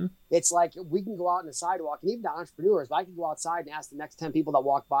 right? Mm-hmm. It's like we can go out on the sidewalk, and even the entrepreneurs, but I can go outside and ask the next 10 people that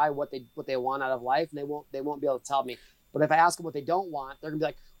walk by what they want out of life, and they won't be able to tell me. But if I ask them what they don't want, they're gonna be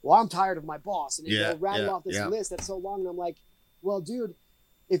like, well, I'm tired of my boss, and they'll rattle off this list that's so long, and I'm like, well, dude,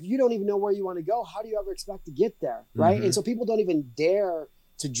 if you don't even know where you want to go, how do you ever expect to get there, right? Mm-hmm. And so people don't even dare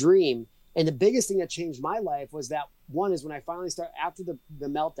to dream. And the biggest thing that changed my life was that one is when I finally started, after the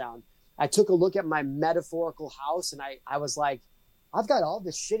meltdown, I took a look at my metaphorical house, and I was like, I've got all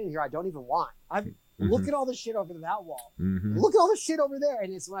this shit in here I don't even want. Look at all this shit over that wall. Mm-hmm. Look at all this shit over there.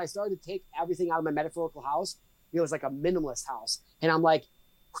 And it's when I started to take everything out of my metaphorical house, it was like a minimalist house. And I'm like,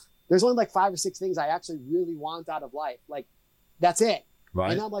 there's only like 5 or 6 things I actually really want out of life. Like, that's it.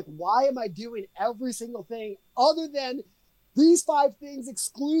 Right. And I'm like, why am I doing every single thing other than these 5 things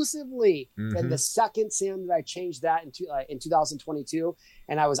exclusively? Mm-hmm. And the second, Sam, that I changed that in 2022,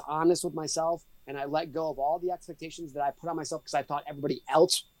 and I was honest with myself, and I let go of all the expectations that I put on myself because I thought everybody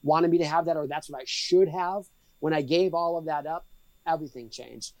else wanted me to have that, or that's what I should have. When I gave all of that up, everything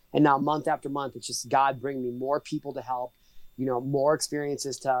changed. And now month after month, it's just God bring me more people to help, more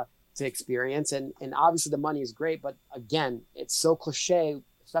experiences to experience. And obviously the money is great, but again, it's so cliche,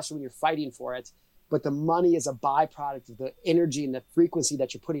 especially when you're fighting for it. But the money is a byproduct of the energy and the frequency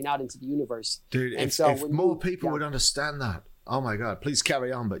that you're putting out into the universe. Dude, and if more people would understand that, oh my God, please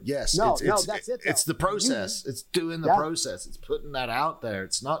carry on. But yes, that's it. It's the process. It's doing the process. It's putting that out there.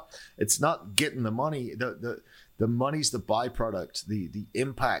 It's not getting the money. The money's the byproduct. The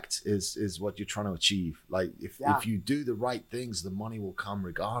impact is what you're trying to achieve. Like if you do the right things, the money will come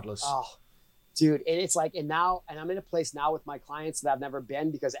regardless. Oh, dude. And it's like, and I'm in a place now with my clients that I've never been,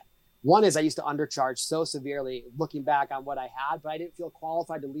 because one is I used to undercharge so severely looking back on what I had, but I didn't feel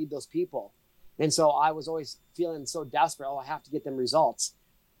qualified to lead those people. And so I was always feeling so desperate. Oh, I have to get them results.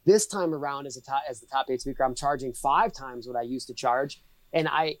 This time around as the top 8 speaker, I'm charging 5 times what I used to charge. And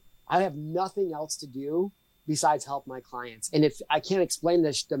I have nothing else to do besides help my clients. And if I can't explain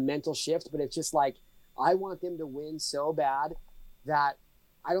the mental shift, but it's just like, I want them to win so bad that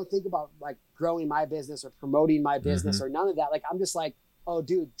I don't think about like growing my business or promoting my business or none of that. Like, I'm just like, oh,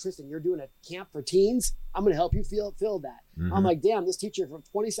 dude, Tristan, you're doing a camp for teens. I'm going to help you fill that. Mm-hmm. I'm like, damn, this teacher for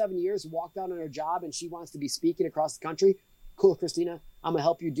 27 years walked out on her job and she wants to be speaking across the country. Cool, Christina, I'm going to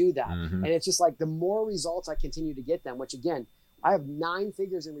help you do that. Mm-hmm. And it's just like the more results I continue to get them, which again, I have 9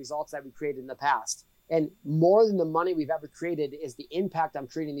 figures in results that we created in the past. And more than the money we've ever created is the impact I'm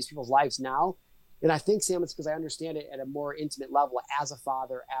creating in these people's lives now. And I think, Sam, it's because I understand it at a more intimate level as a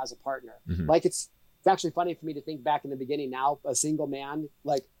father, as a partner. Mm-hmm. Like it's actually funny for me to think back in the beginning now, a single man,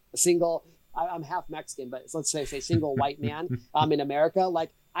 like I'm half Mexican, but let's say single white man in America. Like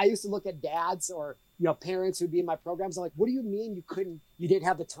I used to look at dads or, parents who'd be in my programs. I'm like, what do you mean you didn't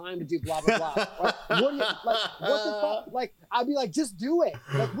have the time to do blah, blah, blah? What the fuck? Like, I'd be like, just do it.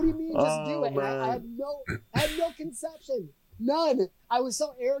 Like, what do you mean just do it? And I had no conception, none. I was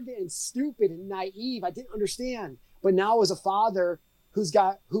so arrogant and stupid and naive. I didn't understand. But now as a father who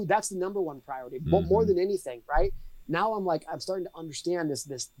that's the number one priority, but more than anything, right? Now I'm starting to understand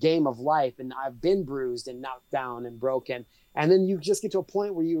this game of life, and I've been bruised and knocked down and broken. And then you just get to a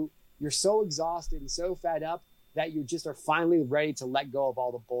point where you're so exhausted and so fed up that you just are finally ready to let go of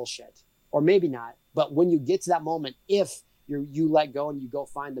all the bullshit. Or maybe not. But when you get to that moment, if you let go and you go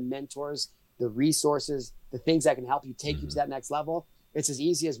find the mentors, the resources, the things that can help you take you to that next level, it's as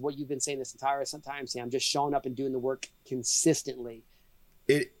easy as what you've been saying this entire time, Sam, just showing up and doing the work consistently.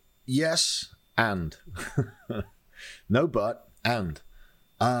 Yes, and no, but and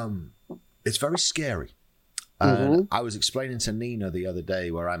it's very scary. And I was explaining to Nina the other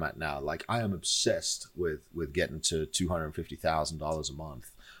day where I'm at now. Like I am obsessed with getting to $250,000 a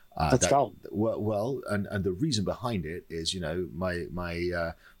month. Let's go. Well, and the reason behind it is,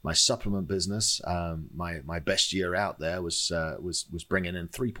 my supplement business. My best year out there was bringing in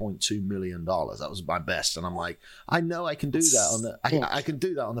 $3.2 million. That was my best, and I'm like, I know I can do that I can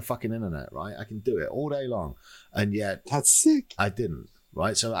do that on the fucking internet, right? I can do it all day long, and yet that's sick. I didn't.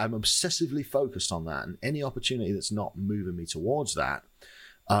 Right, so I'm obsessively focused on that, and any opportunity that's not moving me towards that,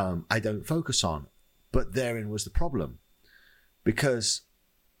 I don't focus on. But therein was the problem, because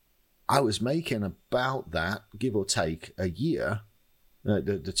I was making about that, give or take, a year,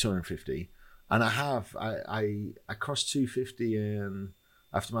 the 250, and I crossed 250 in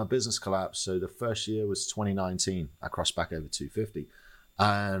after my business collapse. So the first year was 2019. I crossed back over 250,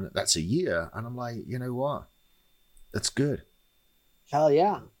 and that's a year, and I'm like, you know what? That's good. Hell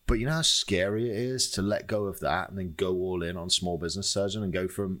yeah. But you know how scary it is to let go of that and then go all in on small business surgeon and go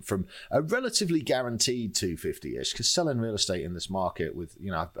from a relatively guaranteed 250-ish, because selling real estate in this market with,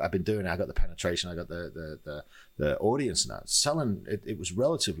 you know, I've been doing it. I got the penetration, I got the audience and that. Selling, it was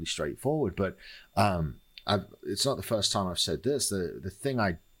relatively straightforward, but it's not the first time I've said this. The thing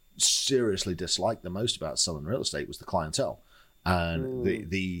I seriously disliked the most about selling real estate was the clientele and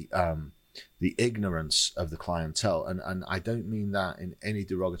the ignorance of the clientele. And I don't mean that in any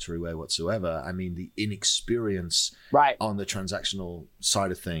derogatory way whatsoever. I mean the inexperience on the transactional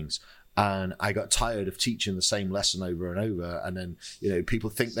side of things. And I got tired of teaching the same lesson over and over. And then, you know, people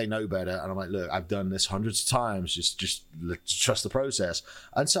think they know better. And I'm like, look, I've done this hundreds of times. Just trust the process.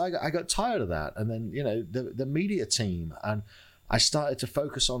 And so I got tired of that. And then, you know, the media team, and I started to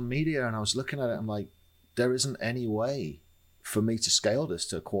focus on media, and I was looking at it. I'm like, there isn't any way for me to scale this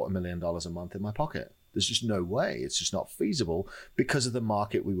to $250,000 a month in my pocket. There's just no way. It's just not feasible because of the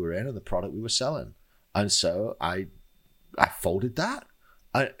market we were in or the product we were selling. And so I folded that.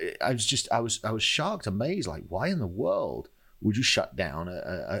 I was shocked, amazed, like, why in the world would you shut down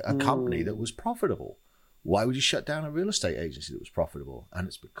a company that was profitable? Why would you shut down a real estate agency that was profitable? And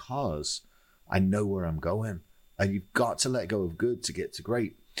it's because I know where I'm going. And you've got to let go of good to get to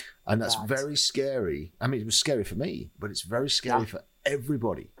great. And that's very scary. I mean, it was scary for me, but it's very scary for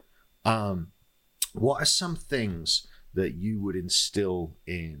everybody. What are some things that you would instill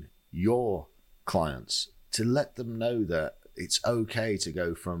in your clients to let them know that it's okay to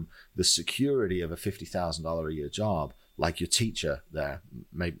go from the security of a $50,000 a year job, like your teacher there?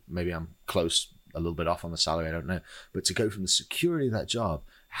 Maybe I'm close, a little bit off on the salary, I don't know. But to go from the security of that job,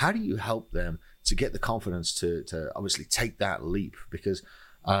 how do you help them to get the confidence to obviously take that leap? Because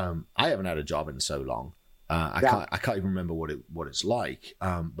I haven't had a job in so long. I can't even remember what it's like.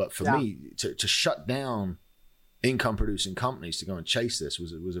 But for me, to shut down income producing companies to go and chase this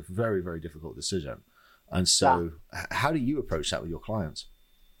was a very, very difficult decision. And so how do you approach that with your clients?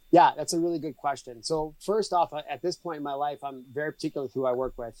 Yeah, that's a really good question. So first off, at this point in my life, I'm very particular with who I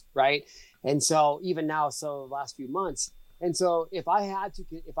work with, right? And so even now, so the last few months, and so if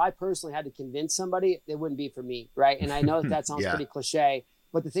I personally had to convince somebody, it wouldn't be for me, right? And I know that sounds pretty cliche,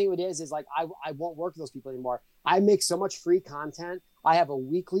 but the thing of it is like, I won't work with those people anymore. I make so much free content. I have a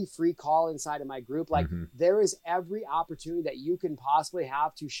weekly free call inside of my group. Like there is every opportunity that you can possibly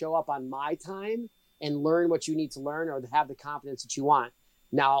have to show up on my time and learn what you need to learn or have the confidence that you want.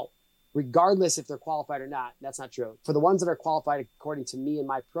 Now, regardless if they're qualified or not, that's not true. For the ones that are qualified according to me and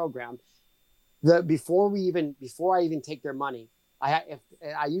my program, before I even take their money, I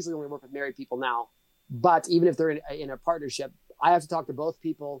usually only work with married people now, but even if they're in a partnership, I have to talk to both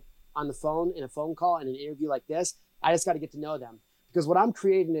people on the phone in a phone call and an interview like this. I just got to get to know them, because what I'm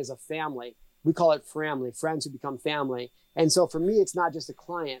creating is a family. We call it family, friends who become family. And so for me, it's not just a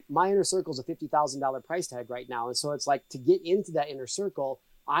client. My inner circle is a $50,000 price tag right now. And so it's like, to get into that inner circle,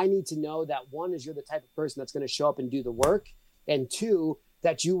 I need to know that one is, you're the type of person that's going to show up and do the work. And two,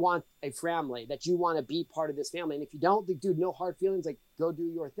 that you want a family, that you want to be part of this family. And if you don't, dude, no hard feelings, like go do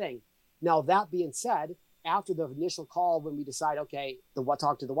your thing. Now, that being said, after the initial call, when we decide, okay,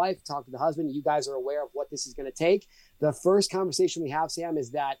 talk to the wife, talk to the husband, you guys are aware of what this is going to take. The first conversation we have, Sam,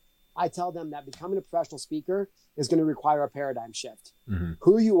 is that I tell them that becoming a professional speaker is going to require a paradigm shift.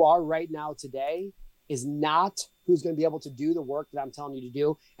 Who you are right now today is not who's going to be able to do the work that I'm telling you to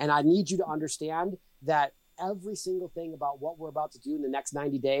do. And I need you to understand that every single thing about what we're about to do in the next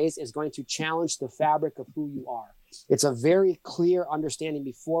 90 days is going to challenge the fabric of who you are. It's a very clear understanding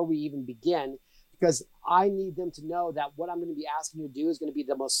before we even begin, because I need them to know that what I'm going to be asking you to do is going to be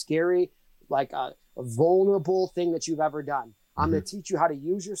the most scary, like a vulnerable thing that you've ever done. I'm going to teach you how to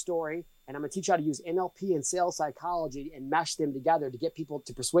use your story, and I'm going to teach you how to use NLP and sales psychology and mesh them together to get people,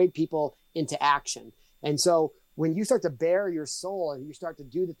 to persuade people into action. And so when you start to bare your soul and you start to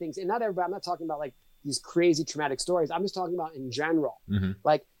do the things, and not everybody, I'm not talking about like these crazy traumatic stories. I'm just talking about in general,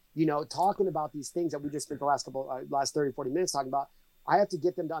 like, you know, talking about these things that we just spent the last 30, 40 minutes talking about. I have to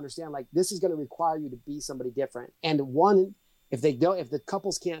get them to understand, like, this is going to require you to be somebody different. And one, if the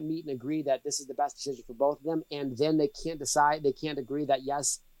couples can't meet and agree that this is the best decision for both of them, and then they can't agree that,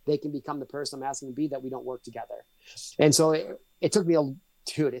 yes, they can become the person I'm asking to be, that we don't work together. And so it took me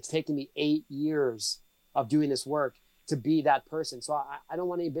it's taken me 8 years of doing this work to be that person. So I don't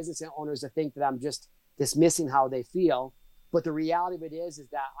want any business owners to think that I'm just dismissing how they feel. But the reality of it is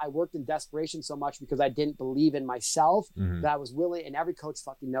that I worked in desperation so much because I didn't believe in myself, that I was willing, and every coach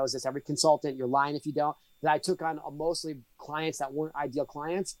fucking knows this, every consultant, you're lying if you don't, that I took on mostly clients that weren't ideal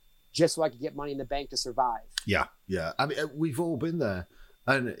clients just so I could get money in the bank to survive. Yeah. Yeah. I mean, we've all been there.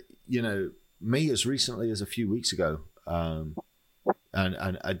 And, you know, me as recently as a few weeks ago,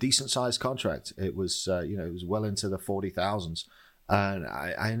 and a decent sized contract. It was, it was well into the 40,000s. And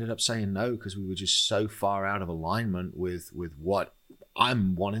I ended up saying no because we were just so far out of alignment with what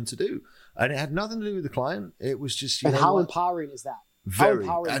I'm wanting to do. And it had nothing to do with the client. It was just, and how empowering is that? Very.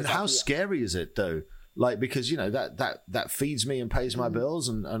 And how scary is it though? Like, because, that feeds me and pays my bills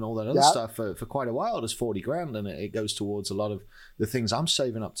and all that other stuff for quite a while. It's 40 grand and it goes towards a lot of the things I'm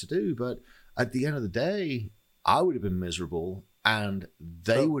saving up to do. But at the end of the day, I would have been miserable and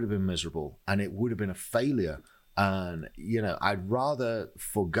they would have been miserable and it would have been a failure. And, I'd rather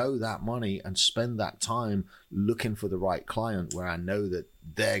forgo that money and spend that time looking for the right client where I know that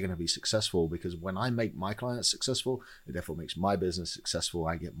they're going to be successful, because when I make my clients successful, it therefore makes my business successful.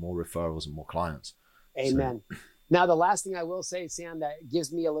 I get more referrals and more clients. Amen. So. Now, the last thing I will say, Sam, that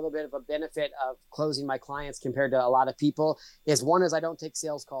gives me a little bit of a benefit of closing my clients compared to a lot of people is I don't take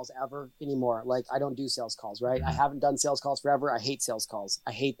sales calls ever anymore. Like, I don't do sales calls, right? Mm-hmm. I haven't done sales calls forever. I hate sales calls.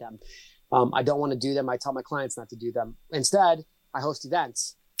 I hate them. I don't want to do them. I tell my clients not to do them. Instead, I host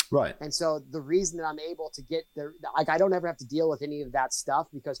events. Right. And so the reason that I'm able to get there, like, I don't ever have to deal with any of that stuff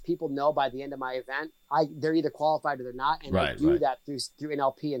because people know by the end of my event, they're either qualified or they're not. And I do that through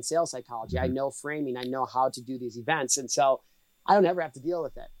NLP and sales psychology. Mm-hmm. I know framing. I know how to do these events. And so I don't ever have to deal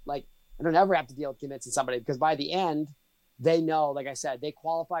with it. Like, I don't ever have to deal with convincing somebody because by the end, they know, like I said, they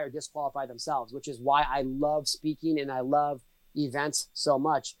qualify or disqualify themselves, which is why I love speaking and I love events so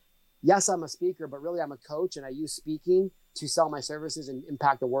much. Yes, I'm a speaker, but really I'm a coach and I use speaking to sell my services and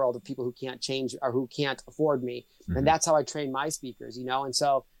impact the world of people who can't change or who can't afford me. Mm-hmm. And that's how I train my speakers, And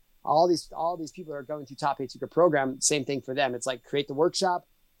so all these people that are going through Top 8 Speaker program, same thing for them. It's like create the workshop,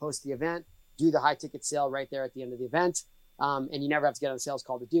 host the event, do the high ticket sale right there at the end of the event. And you never have to get on a sales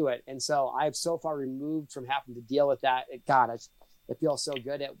call to do it. And so I've so far removed from having to deal with that. It feels so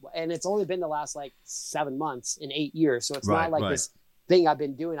good. And it's only been the last 7 months in 8 years. So it's not like this thing I've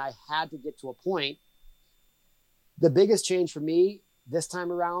been doing. I had to get to a point. The biggest change for me this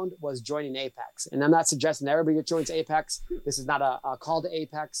time around was joining Apex. And I'm not suggesting everybody joins Apex. This is not a call to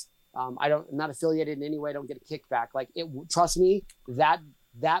Apex. I'm not affiliated in any way. I don't get a kickback. Trust me, that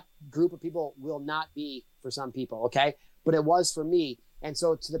group of people will not be for some people. Okay. But it was for me. And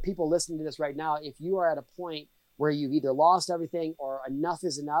so to the people listening to this right now, if you are at a point where you've either lost everything or enough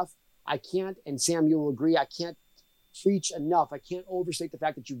is enough, I can't, and Sam, you will agree, I can't preach enough. I can't overstate the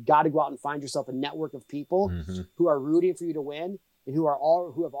fact that you've got to go out and find yourself a network of people mm-hmm. who are rooting for you to win and who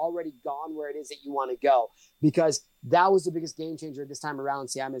have already gone where it is that you want to go. Because that was the biggest game changer this time around,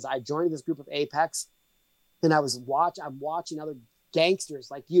 Sam, is I joined this group of Apex and I'm watching other gangsters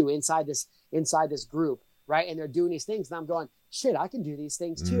like you inside this group, right? And they're doing these things and I'm going, shit, I can do these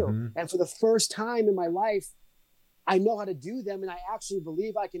things too. Mm-hmm. And for the first time in my life, I know how to do them and I actually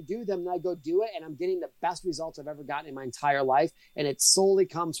believe I can do them and I go do it and I'm getting the best results I've ever gotten in my entire life. And it solely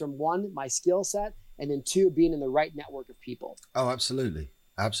comes from one, my skill set, and then two, being in the right network of people. Oh, absolutely.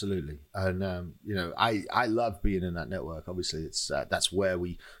 Absolutely. And, I love being in that network. Obviously it's, that's where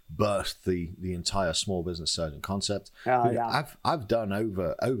we birthed the entire small business surgeon concept. Yeah. I've done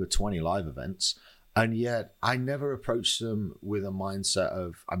over 20 live events. And yet I never approached them with a mindset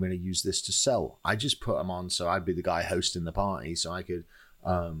of, I'm going to use this to sell. I just put them on so I'd be the guy hosting the party so I could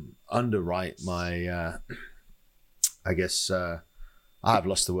underwrite my, I've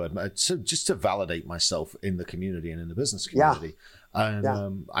lost the word, so just to validate myself in the community and in the business community. Yeah.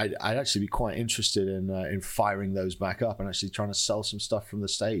 And I'd actually be quite interested in firing those back up and actually trying to sell some stuff from the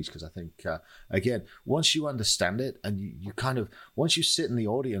stage. Because I think, again, once you understand it and you kind of, once you sit in the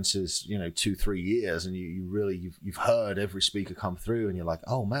audiences, 2-3 years and you've heard every speaker come through and you're like,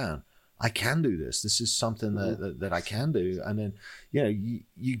 oh man, I can do this. This is something that I can do. And then,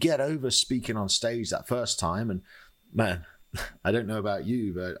 you get over speaking on stage that first time and man, I don't know about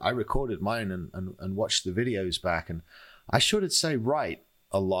you, but I recorded mine and watched the videos back and I should say right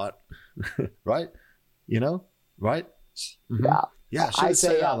a lot, right? Right? Mm-hmm. Yeah. Yeah. I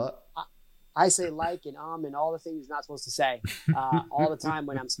say and and all the things you're not supposed to say all the time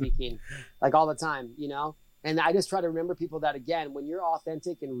when I'm speaking, all the time, And I just try to remember people that, again, when you're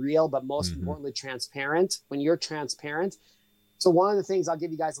authentic and real, but most mm-hmm. importantly, transparent, when you're transparent. So one of the things, I'll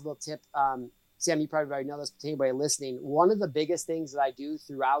give you guys a little tip. Sam, you probably already know this, but to anybody listening, one of the biggest things that I do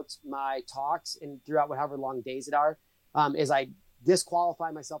throughout my talks and throughout however long days it are, is I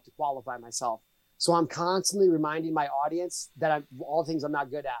disqualify myself to qualify myself. So I'm constantly reminding my audience that I'm all things I'm not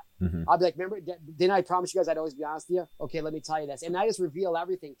good at. Mm-hmm. I'll be like, remember, didn't I promise you guys I'd always be honest with you? Okay, let me tell you this. And I just reveal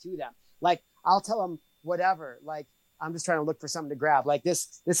everything to them. I'll tell them whatever, I'm just trying to look for something to grab.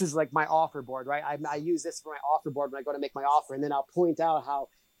 This is my offer board, right? I use this for my offer board when I go to make my offer. And then I'll point out how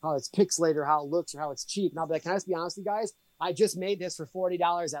it's pixelated or how it looks or how it's cheap. And I'll be like, can I just be honest with you guys? I just made this for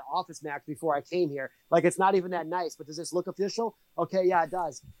 $40 at Office Max before I came here. Like, it's not even that nice, but does this look official? Okay, yeah, it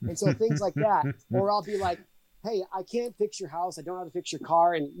does. And so things like that. Or I'll be like, hey, I can't fix your house. I don't know how to fix your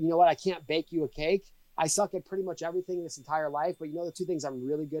car. And you know what? I can't bake you a cake. I suck at pretty much everything this entire life. But you know, the two things I'm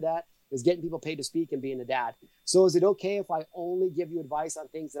really good at is getting people paid to speak and being a dad. So is it okay if I only give you advice on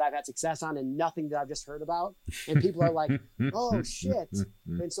things that I've had success on and nothing that I've just heard about? And people are like, oh shit.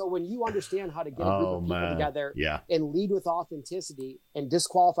 And so when you understand how to get a group of people together and lead with authenticity and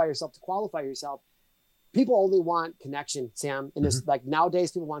disqualify yourself to qualify yourself, people only want connection, Sam. And this, like,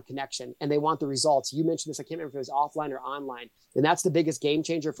 nowadays people want connection and they want the results. You mentioned this, I can't remember if it was offline or online. And that's the biggest game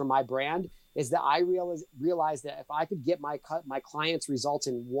changer for my brand, is that I realized that if I could get my clients' results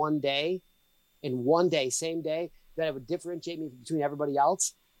in one day, same day, that it would differentiate me between everybody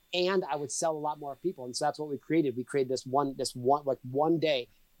else, and I would sell a lot more people. And so that's what we created. We created this one day.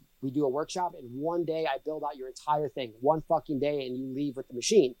 We do a workshop, and one day I build out your entire thing, one fucking day, and you leave with the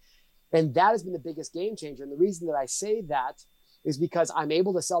machine. And that has been the biggest game changer. And the reason that I say that is because I'm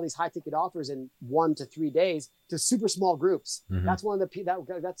able to sell these high ticket offers in 1 to 3 days to super small groups. That's one of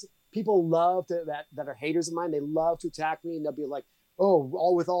the, that's people love to, that are haters of mine. They love to attack me, and they'll be like, oh,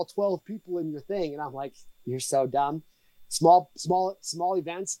 all 12 people in your thing. And I'm like, you're so dumb. Small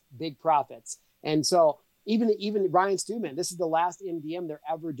events, big profits. And so even Ryan Stewman, this is the last MDM they're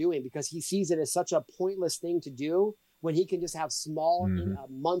ever doing, because he sees it as such a pointless thing to do when he can just have small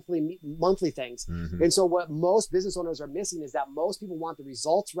monthly things. And so what most business owners are missing is that most people want the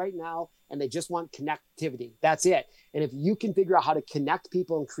results right now, and they just want connectivity. That's it. And if you can figure out how to connect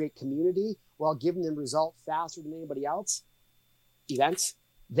people and create community while giving them results faster than anybody else, events,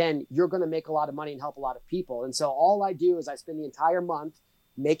 then you're going to make a lot of money and help a lot of people. And so all I do is I spend the entire month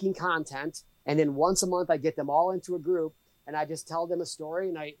making content, and then once a month I get them all into a group, and I just tell them a story,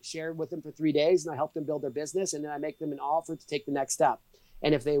 and I share with them for 3 days, and I help them build their business, and then I make them an offer to take the next step.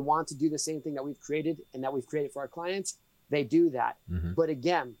 And if they want to do the same thing that we've created and that we've created for our clients, they do that. But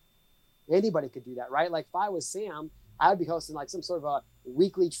again, anybody could do that, right? Like if I was Sam, I would be hosting like some sort of a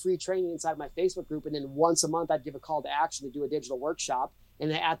weekly free training inside my Facebook group, and then once a month I'd give a call to action to do a digital workshop.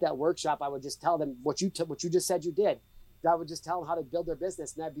 And at that workshop, I would just tell them what you just said you did. I would just tell them how to build their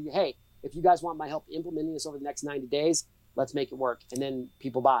business, and I'd be, hey, if you guys want my help implementing this over the next 90 days, let's make it work. And then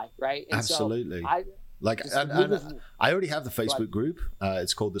people buy, right? And absolutely. So I already have the Facebook group.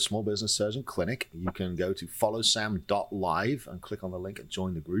 It's called the Small Business Surgeon Clinic. You can go to followsam.live and click on the link and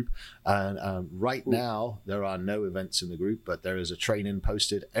join the group. And right now, there are no events in the group, but there is a training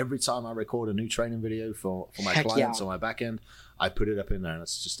posted. Every time I record a new training video for my clients on my back end, I put it up in there, and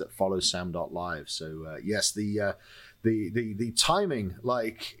it's just at followsam.live. So yes, the timing,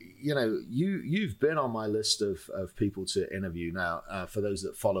 like, you know, you've been on my list of people to interview now. For those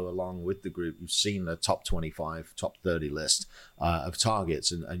that follow along with the group, you've seen the top 25, top 30 list of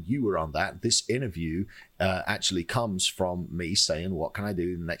targets, and you were on that. This interview actually comes from me saying, what can I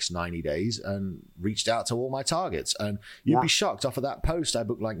do in the next 90 days, and reached out to all my targets. And you'd be shocked, off of that post I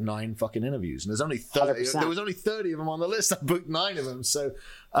booked like 9 fucking interviews, and there's only 30 100%. There was only 30 of them on the list. I booked 9 of them. So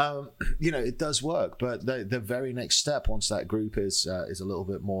you know, it does work. But the very next step, once that group is a little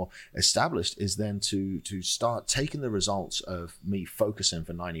bit more established, is then to start taking the results of me focusing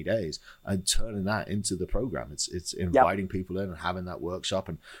for 90 days and turning that into the program. It's inviting people in and having that workshop.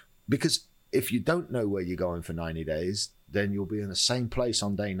 And because if you don't know where you're going for 90 days, then you'll be in the same place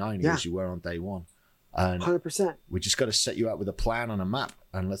on day 90 as you were on day 1. And 100%. We just got to set you out with a plan on a map,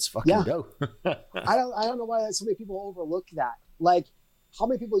 and let's fucking go. I don't know why so many people overlook that. Like, how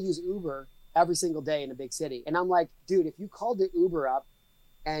many people use Uber every single day in a big city? And I'm like, dude, if you called the Uber up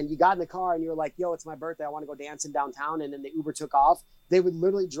and you got in the car and you're like, yo, it's my birthday, I want to go dancing downtown, and then the Uber took off, they would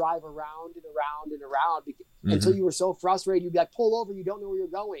literally drive around and around and around until you were so frustrated, you'd be like, pull over, you don't know where you're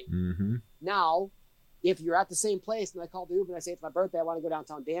going. Now, if you're at the same place and I call the Uber and I say, it's my birthday, I want to go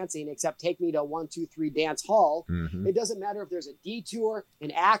downtown dancing, except take me to 123 Dance Hall. It doesn't matter if there's a detour,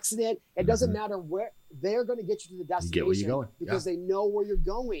 an accident. It doesn't matter where. They're going to get you to the destination, get where you're going. Because they know where you're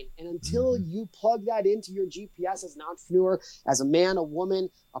going. And until you plug that into your GPS as an entrepreneur, as a man, a woman,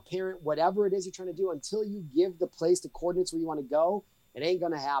 a parent, whatever it is you're trying to do, until you give the place the coordinates where you want to go, it ain't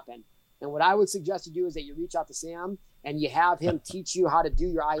going to happen. And what I would suggest you do is that you reach out to Sam and you have him teach you how to do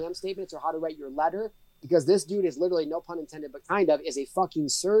your I am statements or how to write your letter. Because this dude is literally, no pun intended, but kind of, is a fucking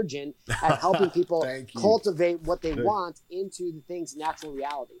surgeon at helping people cultivate what they want into the thing's natural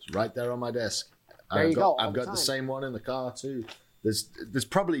reality. It's right there on my desk. There you go. I've got the same one in the car too. There's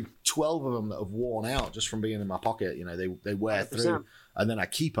probably 12 of them that have worn out just from being in my pocket. You know, they wear 100%. Through, and then I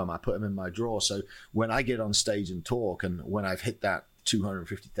keep them. I put them in my drawer. So when I get on stage and talk, and when I've hit that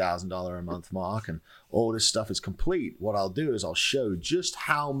 $250,000 a month mark and all this stuff is complete, what I'll do is I'll show just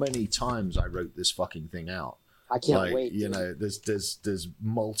how many times I wrote this fucking thing out. I can't wait. You know, there's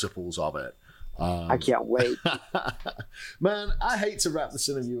multiples of it. I can't wait. Man, I hate to wrap this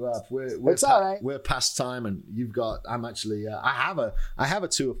interview up. It's all right. We're past time, and you've got. I'm actually. I have a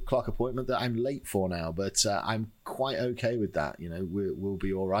 2:00 appointment that I'm late for now, but I'm quite okay with that. You know, we'll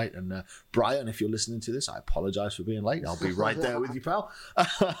be all right. And Brian, if you're listening to this, I apologize for being late. I'll be right there with you, pal.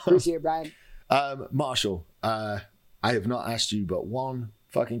 Appreciate it, Brian. Marshall, I have not asked you but one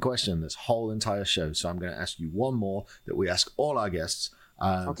fucking question this whole entire show, so I'm going to ask you one more that we ask all our guests.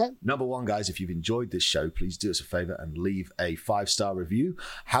 Okay. Number one, guys, if you've enjoyed this show, please do us a favor and leave a 5-star review.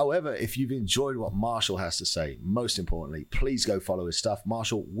 However, if you've enjoyed what Marshall has to say, most importantly, please go follow his stuff.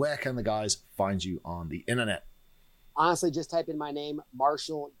 Marshall, where can the guys find you on the internet? Honestly, just type in my name,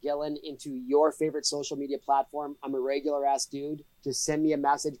 Marshall Gillen, into your favorite social media platform. I'm a regular ass dude. Just send me a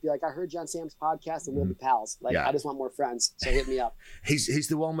message. Be like, I heard John Sam's podcast and we'll be pals. Like, I just want more friends. So hit me up. He's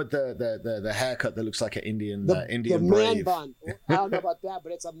the one with the haircut that looks like an Indian the Indian man brave. Bun. I don't know about that,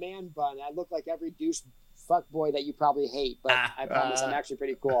 but it's a man bun. I look like every douche fuck boy that you probably hate, but I promise I'm actually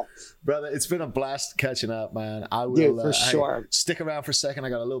pretty cool. Brother, it's been a blast catching up, man. I will Dude, for sure. Stick around for a second. I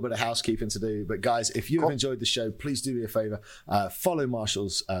got a little bit of housekeeping to do. But guys, if you have enjoyed the show, please do me a favor. Follow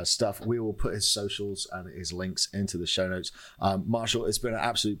Marshall's stuff. We will put his socials and his links into the show notes. Marshall, it's been an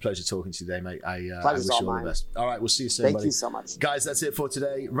absolute pleasure talking to you today, mate. I wish you all the best. All right, we'll see you soon, Thank buddy. you so much. Guys, that's it for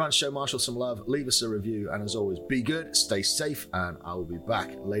today. Run, show Marshall some love. Leave us a review. And as always, be good, stay safe, and I will be back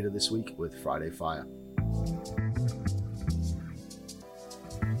later this week with Friday Fire.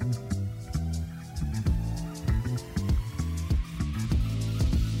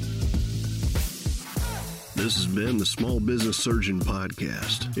 This has been the Small Business Surgeon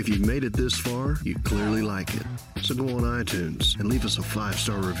Podcast. If you've made it this far, you clearly like it. So go on iTunes and leave us a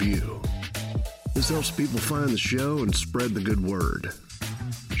 5-star review. This helps people find the show and spread the good word.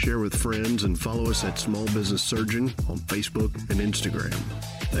 Share with friends and follow us at Small Business Surgeon on Facebook and Instagram.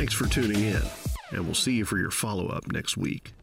 Thanks for tuning in, and we'll see you for your follow-up next week.